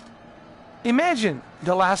 Imagine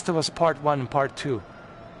The Last of Us Part 1 and Part 2.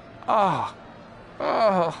 Oh.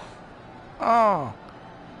 Oh. Oh.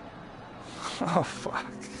 Oh, fuck.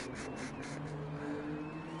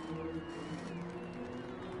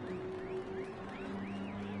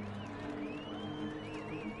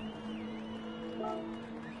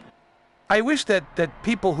 I wish that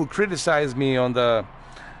people who criticize me on the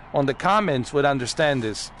comments would understand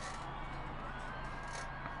this.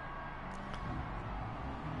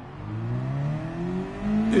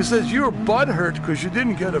 It says you're butthurt because you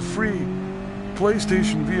didn't get a free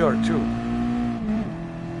PlayStation VR 2.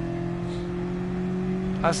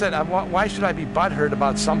 I said, why should I be butthurt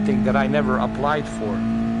about something that I never applied for?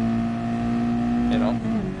 You know?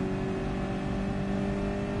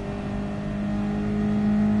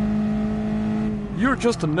 You're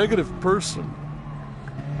just a negative person.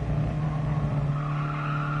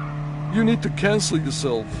 You need to cancel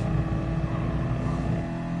yourself.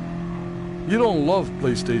 You don't love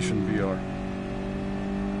PlayStation VR.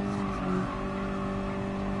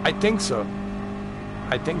 I think so.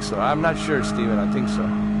 I think so. I'm not sure, Steven. I think so.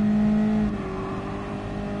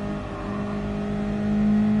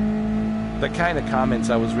 The kind of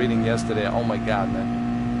comments I was reading yesterday, oh my God, man.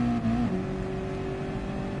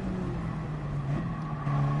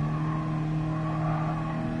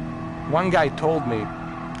 One guy told me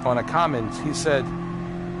on a comment, he said,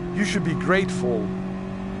 you should be grateful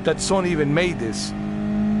that Sony even made this.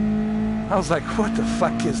 I was like, what the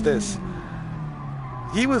fuck is this?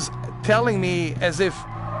 He was telling me as if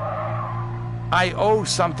I owe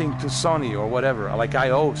something to Sony or whatever, like I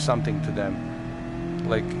owe something to them.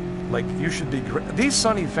 Like you should be these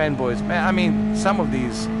Sony fanboys, man. I mean, some of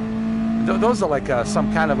these, those are like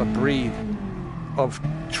some kind of a breed of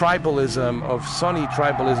tribalism, of Sony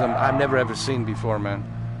tribalism I've never ever seen before, man.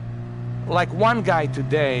 Like one guy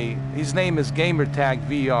today, his name is Gamertag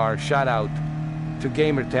VR, shout out to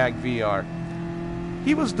Gamertag VR.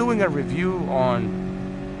 He was doing a review on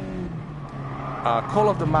Call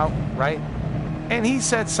of the Mountain, right? And he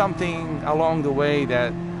said something along the way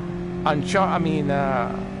that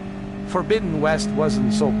Forbidden West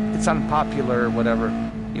wasn't so, it's unpopular, whatever.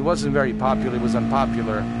 It wasn't very popular, it was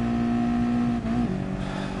unpopular.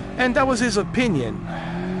 And that was his opinion.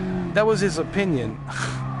 That was his opinion.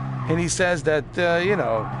 And he says that, you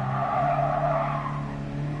know,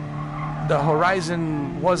 the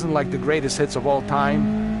Horizon wasn't like the greatest hits of all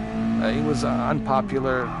time. It was an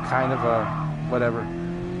unpopular kind of a whatever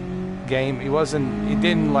game. It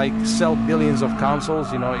didn't like sell billions of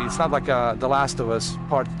consoles. You know, it's not like The Last of Us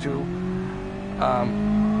Part 2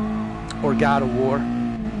 or God of War.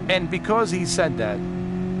 And because he said that,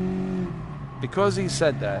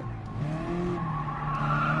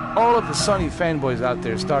 all of the Sony fanboys out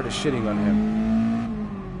there started shitting on him.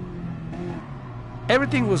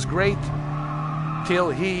 Everything was great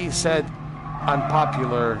till he said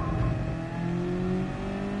unpopular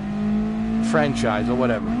franchise or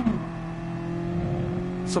whatever.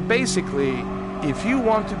 So basically, if you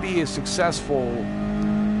want to be a successful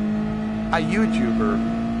YouTuber,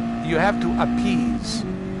 you have to appease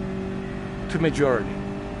to majority.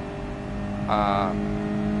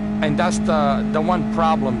 And that's the one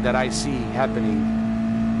problem that I see happening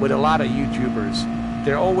with a lot of YouTubers.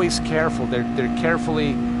 They're always careful.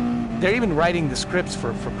 They're even writing the scripts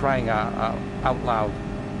for crying out loud.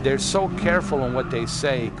 They're so careful on what they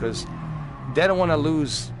say because they don't want to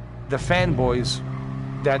lose the fanboys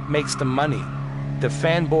that makes the money, the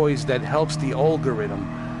fanboys that helps the algorithm.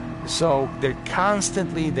 So they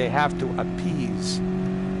have to appease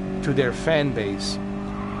to their fan base.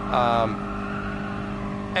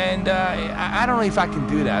 And I don't know if I can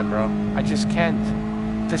do that, bro. I just can't.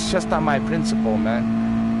 That's just not my principle, man.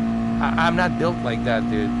 I'm not built like that,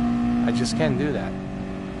 dude. I just can't do that.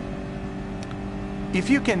 If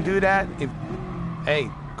you can do that, hey,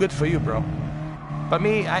 good for you, bro. But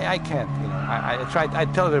me, I can't, you know. I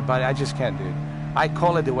tell everybody, I just can't do it. I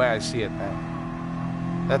call it the way I see it,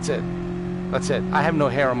 man. That's it. That's it. I have no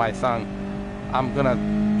hair on my thumb. I'm gonna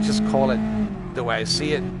just call it the way I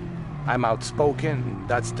see it. I'm outspoken.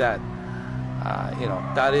 That's that. You know,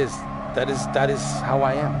 that is how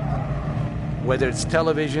I am. Whether it's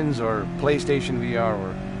televisions or PlayStation VR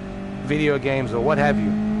or video games or what have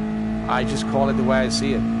you, I just call it the way I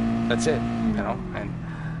see it. That's it. You know, and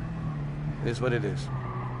it is what it is.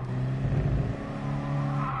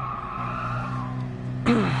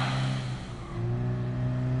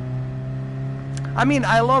 I mean,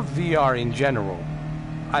 I love VR in general.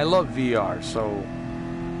 I love VR, so.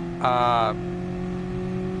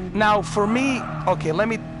 Now, for me, okay, let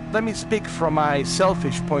me speak from my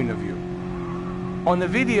selfish point of view. On the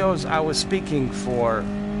videos, I was speaking for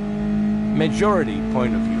majority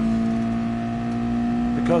point of view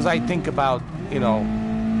because I think about, you know,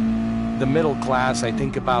 the middle class. I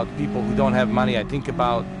think about people who don't have money. I think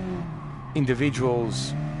about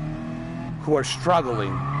individuals who are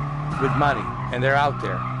struggling with money and they're out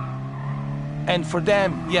there. And for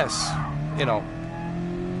them, yes, you know,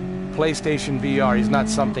 PlayStation VR is not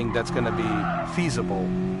something that's going to be feasible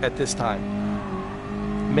at this time.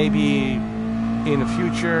 Maybe in the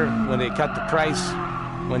future, when they cut the price,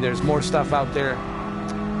 when there's more stuff out there.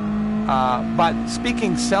 But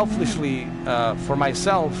speaking selfishly for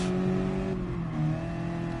myself,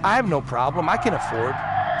 I have no problem. I can afford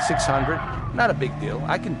 $600. Not a big deal.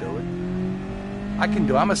 I can do it.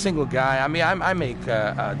 I'm a single guy. I mean, I make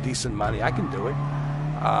decent money. I can do it.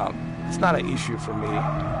 It's not an issue for me.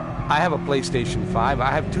 I have a PlayStation 5.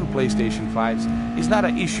 I have 2 PlayStation 5s. It's not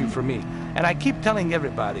an issue for me. And I keep telling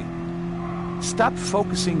everybody, stop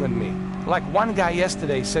focusing on me. Like one guy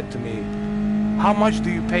yesterday said to me, how much do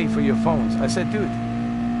you pay for your phones? I said, dude,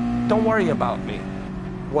 don't worry about me.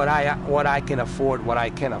 What I can afford, what I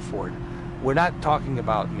can afford. We're not talking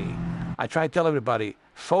about me. I try to tell everybody,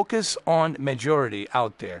 focus on majority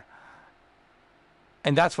out there.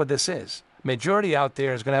 And that's what this is. Majority out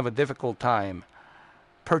there is going to have a difficult time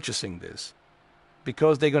purchasing this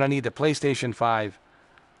because they're going to need a PlayStation 5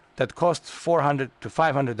 that costs $400 to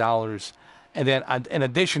 $500 and then an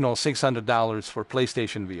additional $600 for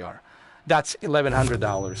PlayStation VR. That's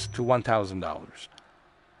 $1,100 to $1,000.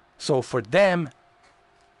 So for them,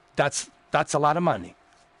 that's a lot of money.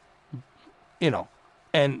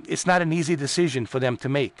 And it's not an easy decision for them to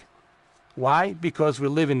make. Why? Because we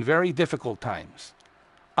live in very difficult times,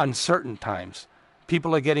 uncertain times.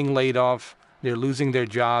 People are getting laid off. They're losing their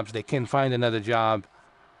jobs. They can't find another job.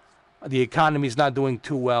 The economy is not doing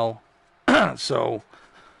too well. So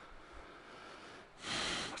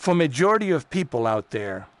for majority of people out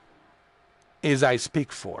there, is I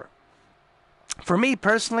speak for. For me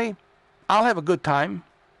personally, I'll have a good time.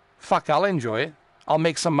 Fuck, I'll enjoy it. I'll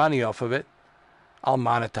make some money off of it. I'll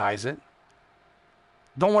monetize it.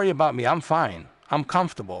 Don't worry about me. I'm fine. I'm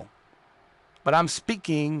comfortable. But I'm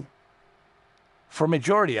speaking for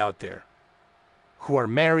majority out there who are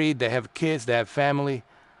married, they have kids, they have family.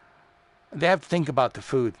 They have to think about the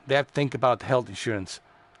food. They have to think about the health insurance.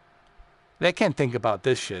 They can't think about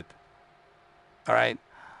this shit. All right?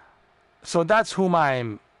 So that's whom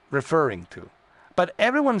I'm referring to. But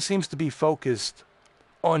everyone seems to be focused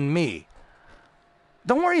on me.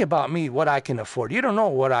 Don't worry about me, what I can afford. You don't know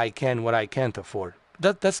what I can, what I can't afford.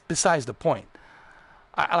 That's besides the point.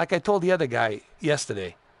 Like I told the other guy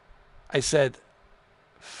yesterday, I said,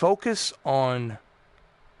 focus on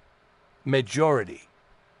majority.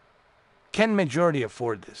 Can majority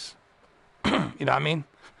afford this? You know what I mean?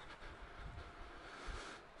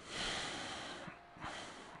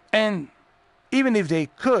 And even if they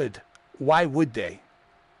could, why would they?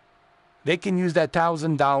 They can use that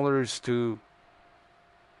 $1,000 to,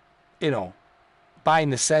 buy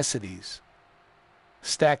necessities,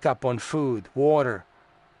 stack up on food, water,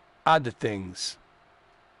 other things,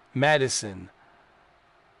 medicine,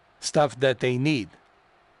 stuff that they need,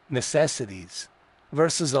 necessities,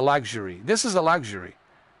 versus a luxury. This is a luxury.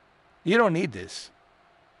 You don't need this.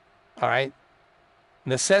 All right?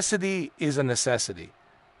 Necessity is a necessity.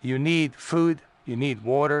 You need food, you need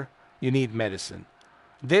water, you need medicine.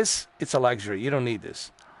 This, it's a luxury. You don't need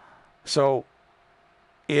this. So,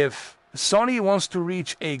 if Sony wants to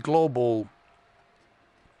reach a global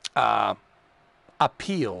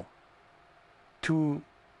appeal, to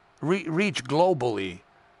reach globally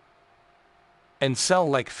and sell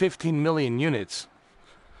like 15 million units,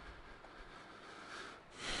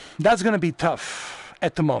 that's going to be tough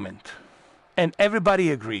at the moment. And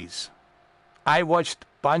everybody agrees. I watched a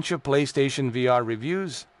bunch of PlayStation VR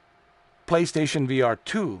reviews, PlayStation VR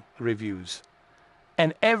 2 reviews,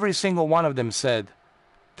 and every single one of them said,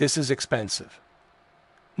 this is expensive.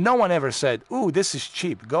 No one ever said, ooh, this is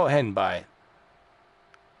cheap, go ahead and buy it.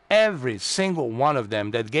 Every single one of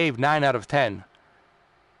them that gave 9 out of 10,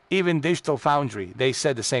 even Digital Foundry, they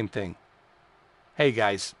said the same thing. Hey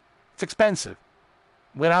guys, it's expensive.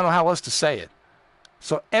 I don't know how else to say it.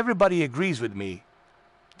 So everybody agrees with me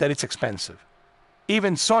that it's expensive.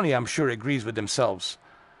 Even Sony, I'm sure, agrees with themselves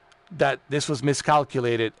that this was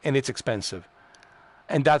miscalculated and it's expensive.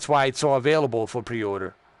 And that's why it's so available for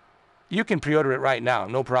pre-order. You can pre-order it right now,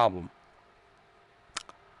 no problem.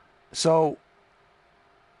 So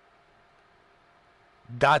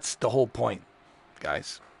that's the whole point,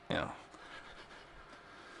 guys.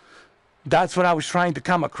 That's what I was trying to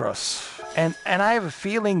come across. And I have a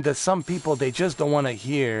feeling that some people, they just don't want to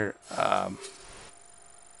hear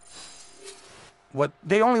what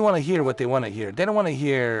they only want to hear what they want to hear. They don't want to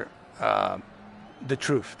hear the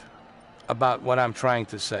truth about what I'm trying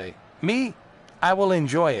to say. Me, I will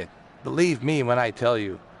enjoy it. Believe me when I tell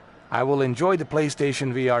you, I will enjoy the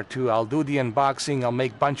PlayStation VR 2. I'll do the unboxing. I'll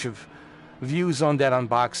make a bunch of views on that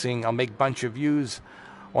unboxing. I'll make a bunch of views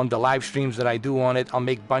on the live streams that I do on it. I'll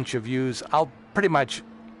make a bunch of views. I'll pretty much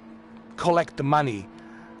collect the money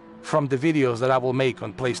from the videos that I will make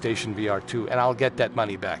on PlayStation VR 2, and I'll get that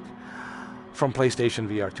money back from PlayStation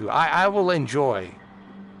VR 2. I will enjoy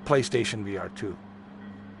PlayStation VR 2.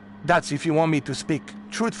 That's if you want me to speak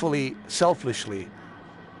truthfully, selfishly,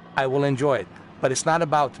 I will enjoy it. But it's not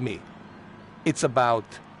about me. It's about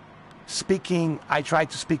speaking. I try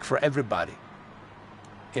to speak for everybody,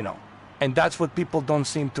 you know, and that's what people don't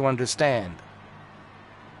seem to understand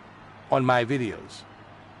on my videos,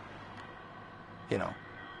 you know.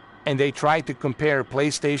 And they try to compare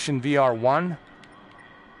PlayStation VR 1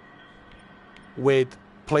 with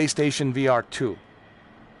PlayStation VR 2.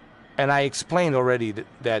 And I explained already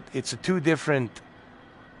that it's two different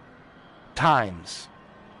times.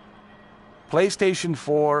 PlayStation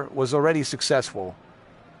 4 was already successful.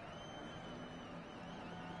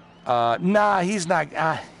 Nah, he's not.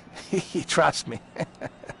 Trust me.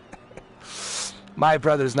 My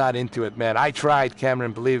brother's not into it, man. I tried,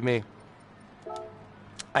 Cameron, believe me.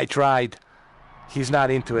 I tried. He's not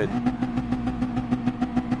into it.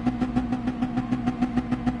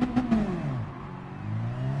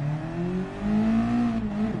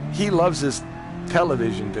 He loves his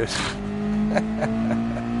television, dude.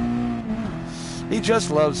 He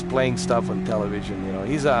just loves playing stuff on television, you know.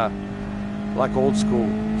 He's like old school.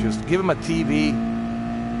 Just give him a TV,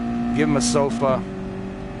 give him a sofa,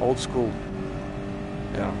 old school,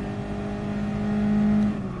 you know.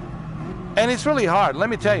 And it's really hard. Let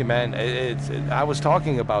me tell you, man. I was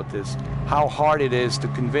talking about this, how hard it is to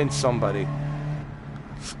convince somebody.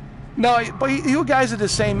 No, but you guys are the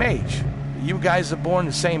same age. You guys are born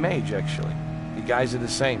the same age, actually. You guys are the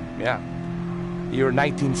same, yeah. You're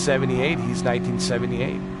 1978, he's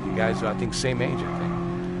 1978. You guys are, I think, same age, I think.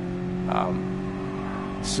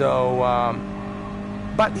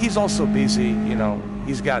 But he's also busy, you know.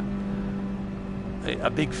 He's got a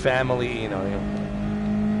big family, you know.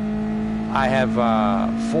 I have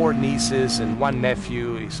 4 nieces and 1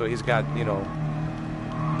 nephew, so he's got, you know,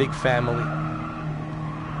 big family.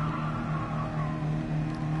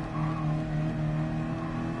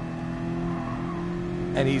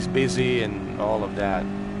 And he's busy and all of that,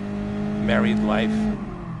 married life.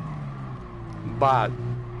 But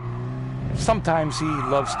sometimes he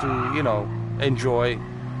loves to, you know, enjoy.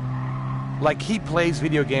 Like he plays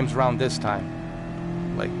video games around this time,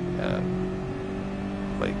 like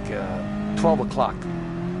 12 o'clock.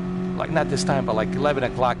 Like not this time, but like 11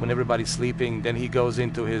 o'clock when everybody's sleeping. Then he goes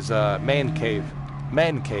into his man cave.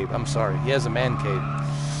 Man cave, I'm sorry. He has a man cave.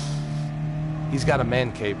 He's got a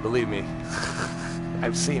man cave, believe me.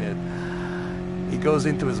 I've seen it. He goes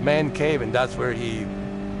into his man cave, and that's where he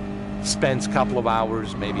spends a couple of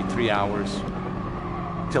hours, maybe 3 hours,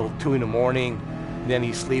 till 2 in the morning. Then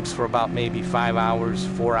he sleeps for about maybe 5 hours,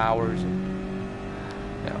 4 hours. And,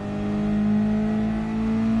 you know.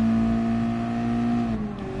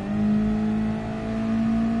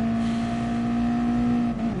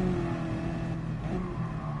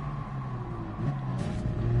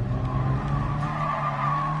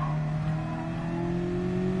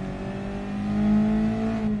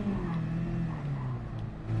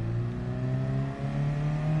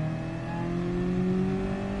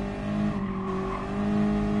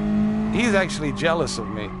 He's actually jealous of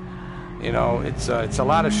me. You know, it's a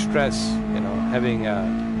lot of stress, you know, having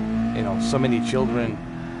you know, so many children.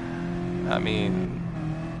 I mean,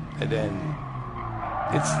 and then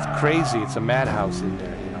it's crazy. It's a madhouse in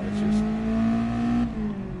there, you know. It's just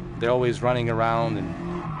they're always running around and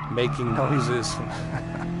making noises.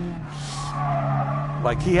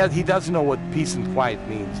 Like he doesn't know what peace and quiet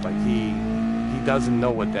means. Like he doesn't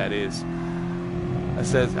know what that is. I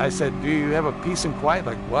said, do you have a peace and quiet?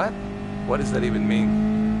 Like what? What does that even mean?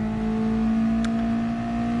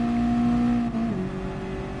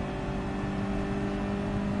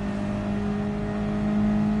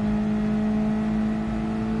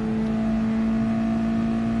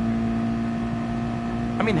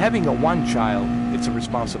 I mean, having a one child, it's a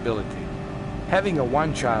responsibility. Having a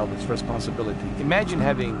one child is responsibility. Imagine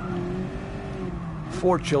having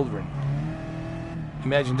 4 children.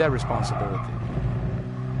 Imagine that responsibility.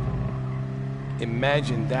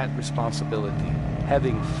 Imagine that responsibility,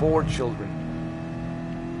 having 4 children.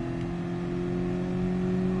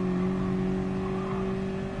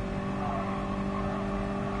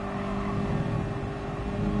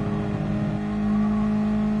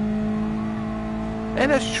 And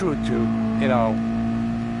that's true too, you know.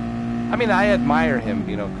 I mean, I admire him,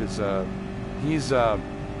 you know, because he's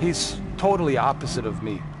totally opposite of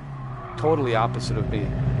me. Totally opposite of me.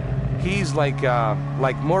 He's like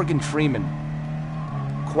Morgan Freeman.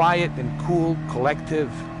 quiet and cool,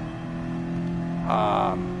 collective.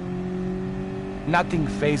 Nothing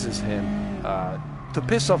phases him. To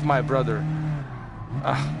piss off my brother,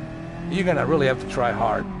 you're gonna really have to try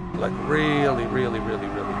hard, like really, really, really,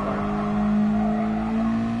 really hard.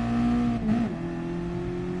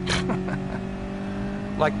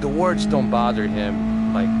 Like the words don't bother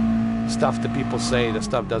him, like stuff that people say, the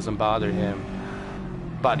stuff doesn't bother him.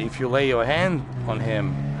 But if you lay your hand on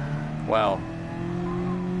him, well,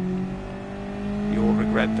 you will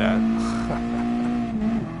regret that.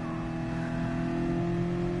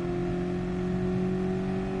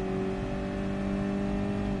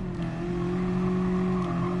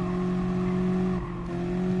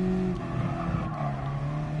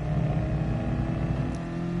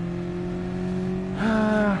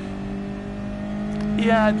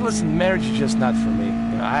 Yeah, listen, marriage is just not for me.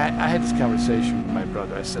 You know, I had this conversation with my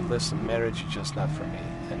brother. I said, listen, marriage is just not for me.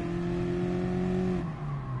 And,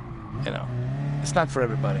 you know, it's not for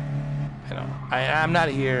everybody. You know, I'm not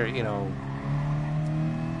here, you know,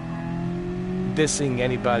 dissing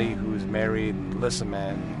anybody who's married. Listen,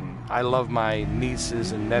 man, I love my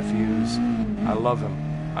nieces and nephews. I love them.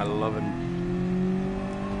 I love them.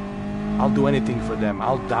 I'll do anything for them.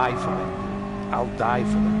 I'll die for them. I'll die for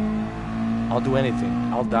them. I'll do anything.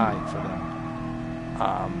 I'll die for them.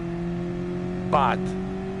 But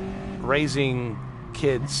raising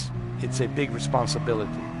kids, it's a big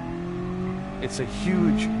responsibility. It's a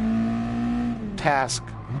huge task,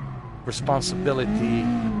 responsibility.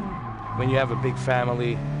 When you have a big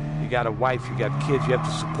family, you got a wife, you got kids, you have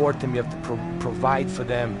to support them, you have to provide for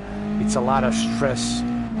them. It's a lot of stress.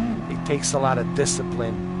 It takes a lot of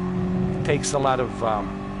discipline. It takes a lot of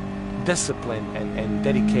discipline and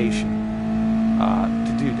dedication.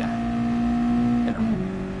 To do that, you know,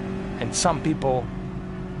 and some people,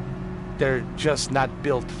 they're just not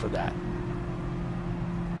built for that.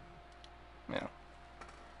 Yeah.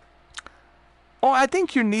 Oh, I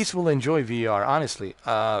think your niece will enjoy VR. Honestly,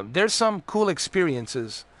 there's some cool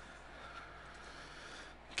experiences,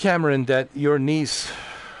 Cameron, that your niece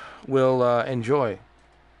will enjoy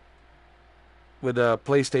with a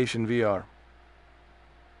PlayStation VR.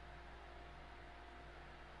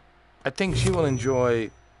 I think she will enjoy.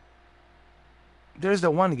 There's the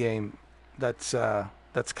one game that's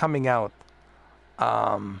coming out.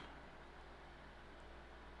 I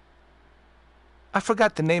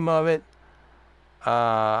forgot the name of it,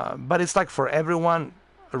 but it's like for everyone,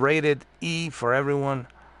 rated E for everyone.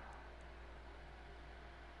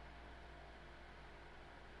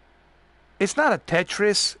 It's not a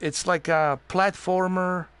Tetris. It's like a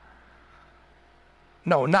platformer.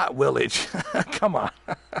 No, not Village. Come on.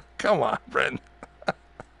 Come on, Brent.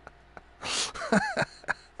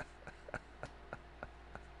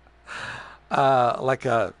 Like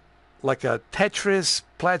a Tetris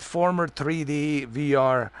platformer 3D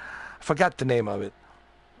VR. I forgot the name of it.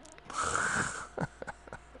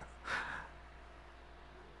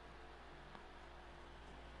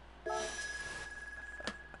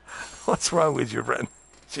 What's wrong with you, Brent?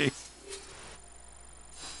 Jeez.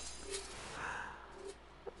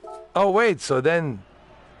 Oh, wait, so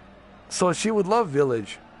she would love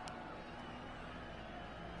Village.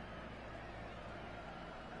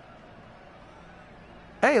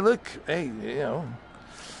 Hey, look, hey, you know.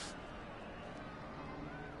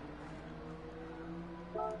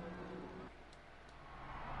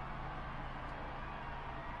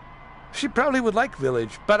 She probably would like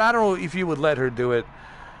Village, but I don't know if you would let her do it.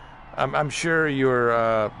 I'm sure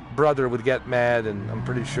your brother would get mad, and I'm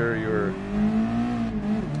pretty sure your...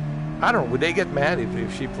 I don't know, would they get mad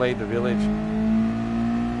if she played the Village?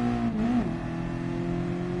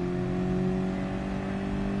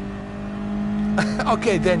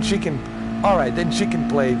 Okay, then she can... Alright, then she can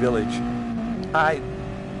play Village.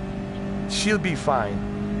 She'll be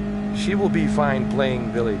fine. She will be fine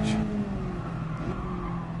playing Village.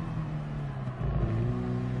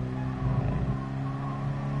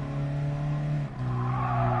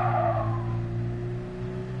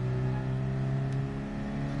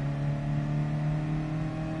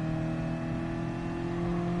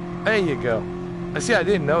 There you go. I see, I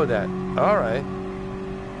didn't know that. All right.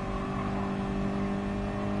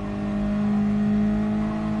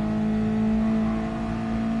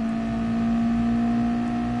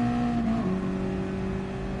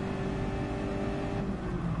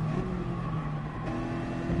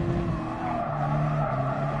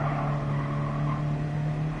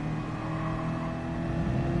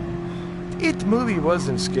 It movie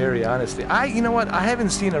wasn't scary, honestly. You know what? I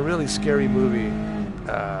haven't seen a really scary movie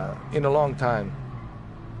in a long time.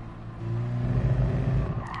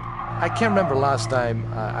 I can't remember last time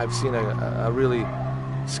I've seen a really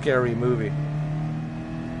scary movie.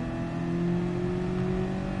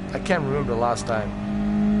 I can't remember the last time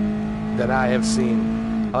that I have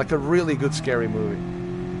seen like a really good scary movie.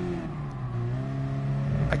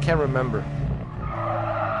 I can't remember.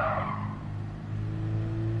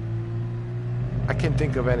 I can't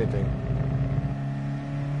think of anything.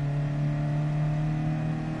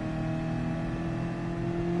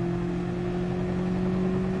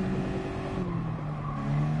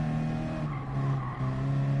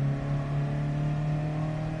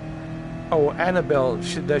 Oh, Annabelle,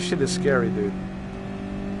 that shit is scary, dude.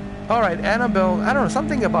 Alright, Annabelle, I don't know,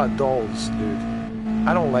 something about dolls, dude.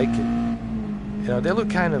 I don't like it. You know, they look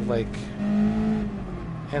kind of like,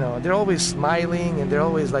 you know, they're always smiling and they're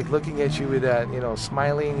always like looking at you with that, you know,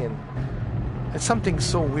 smiling, and it's something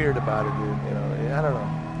so weird about it, dude. You know, I don't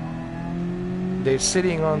know. They're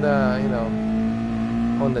sitting on the, you know,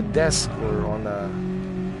 on the desk or on the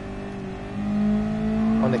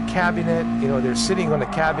cabinet, you know, they're sitting on the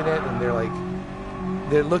cabinet and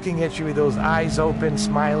they're looking at you with those eyes open,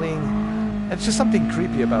 smiling. It's just something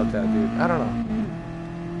creepy about that, dude. I don't know.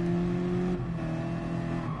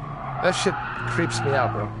 That shit creeps me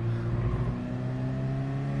out, bro.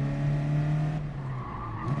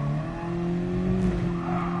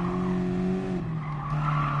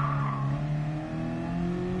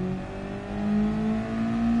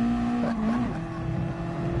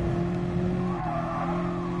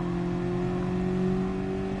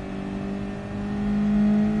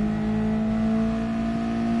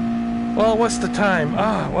 Well, what's the time?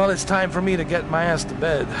 Well, it's time for me to get my ass to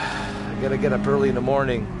bed. I gotta get up early in the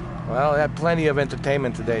morning. Well, I had plenty of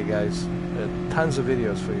entertainment today, guys. Tons of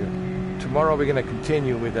videos for you. Tomorrow we're gonna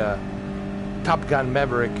continue with Top Gun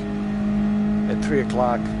Maverick at 3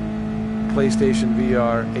 o'clock, PlayStation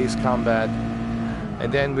VR, Ace Combat,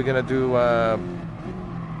 and then we're gonna do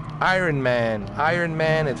Iron Man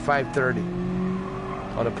at 5:30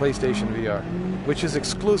 on a PlayStation VR, which is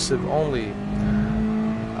exclusive only.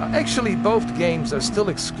 Actually, both games are still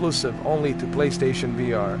exclusive only to PlayStation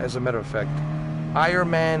VR, as a matter of fact. Iron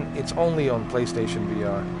Man, it's only on PlayStation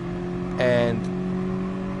VR. And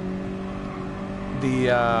the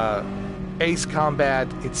Ace Combat,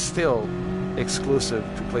 it's still exclusive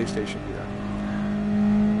to PlayStation VR.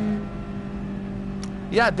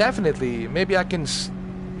 Yeah, definitely. Maybe I can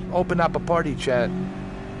open up a party chat.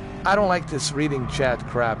 I don't like this reading chat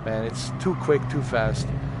crap, man. It's too quick, too fast.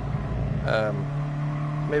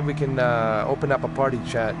 Maybe we can open up a party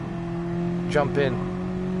chat, jump in.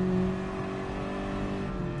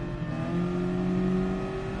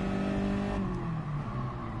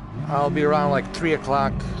 I'll be around like 3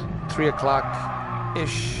 o'clock-ish,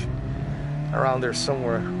 around there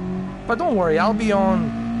somewhere. But don't worry, I'll be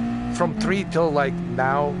on from 3 till like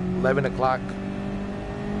now, 11 o'clock.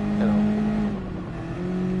 You know.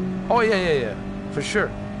 Oh, yeah, for sure.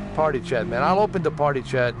 Party chat, man. I'll open the party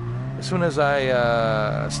chat. As soon as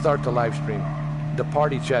I start the live stream, the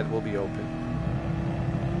party chat will be open.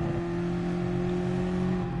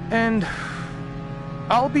 And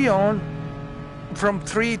I'll be on from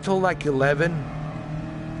 3 till like 11,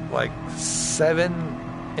 like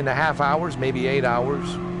 7.5 hours, maybe 8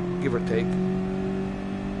 hours, give or take.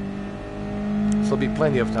 So there'll be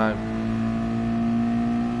plenty of time.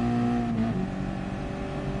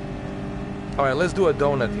 All right, let's do a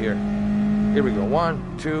donut here. Here we go.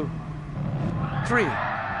 1, 2, 3.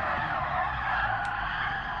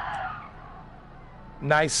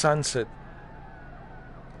 Nice sunset.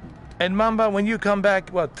 And Mamba, when you come back,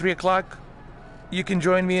 what, 3 o'clock? You can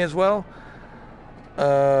join me as well.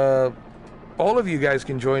 All of you guys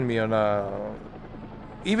can join me on.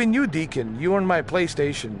 Even you, Deacon, you on my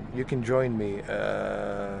PlayStation, you can join me.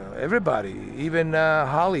 Everybody, even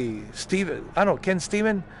Holly, Steven. I don't know, Ken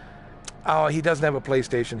Steven? Oh, he doesn't have a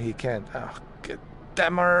PlayStation. He can't. Oh,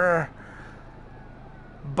 dammer.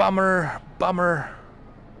 Bummer.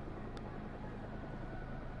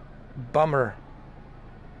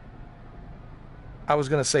 I was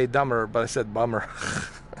going to say dumber, but I said bummer.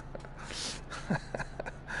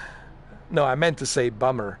 No, I meant to say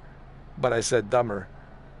bummer, but I said dumber.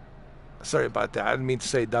 Sorry about that. I didn't mean to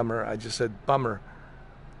say dumber. I just said bummer.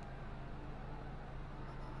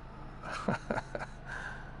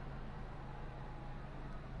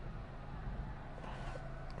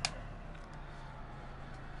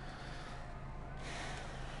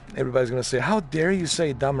 Everybody's going to say, how dare you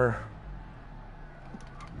say dumber?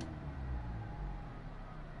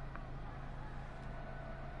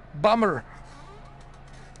 Bummer.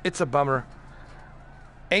 It's a bummer.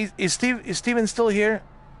 Hey, is Steven still here?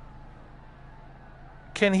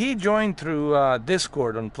 Can he join through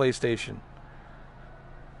Discord on PlayStation?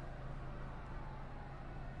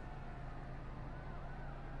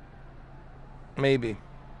 Maybe.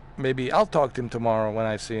 Maybe I'll talk to him tomorrow when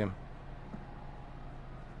I see him.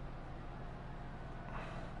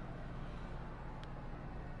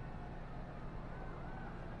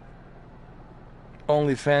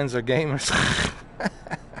 Only fans are gamers.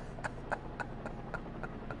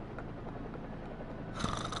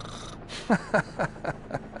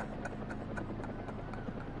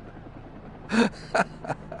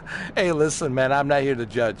 Hey, listen, man, I'm not here to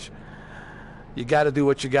judge. You got to do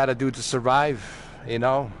what you got to do to survive, you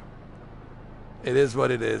know? It is what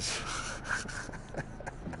it is.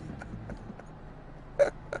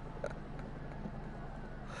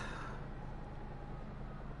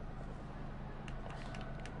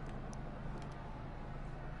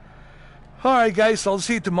 All right, guys, I'll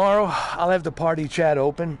see you tomorrow. I'll have the party chat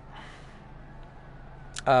open.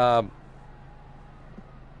 I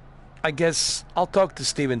guess I'll talk to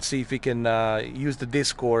Steve and see if he can use the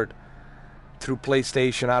Discord through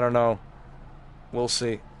PlayStation. I don't know. We'll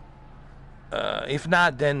see. If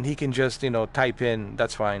not, then he can just, type in.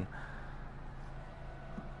 That's fine.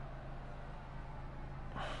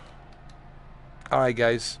 All right,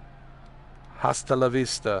 guys. Hasta la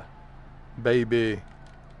vista, baby.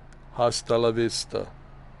 Hasta la vista.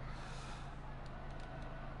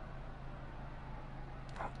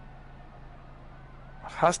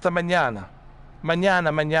 Hasta mañana.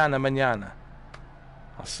 Mañana.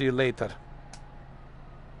 I'll see you later.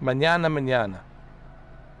 Mañana.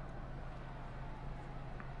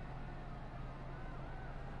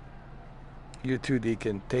 You too,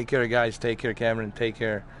 Deacon. Take care, guys. Take care, Cameron. Take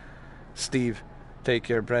care, Steve. Take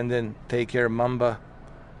care, Brendan. Take care, Mamba.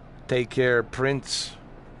 Take care, Prince.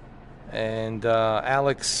 And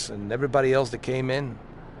Alex and everybody else that came in,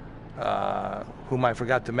 whom I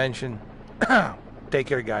forgot to mention. Take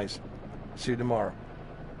care, guys. See you tomorrow.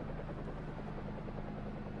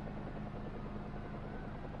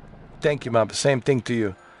 Thank you, Mamba. Same thing to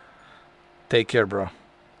you. Take care, bro.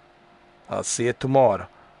 I'll see you tomorrow.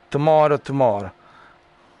 Tomorrow.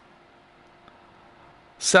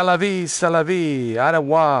 C'est la vie. Au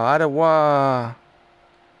revoir.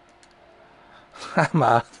 I'm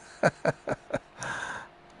out.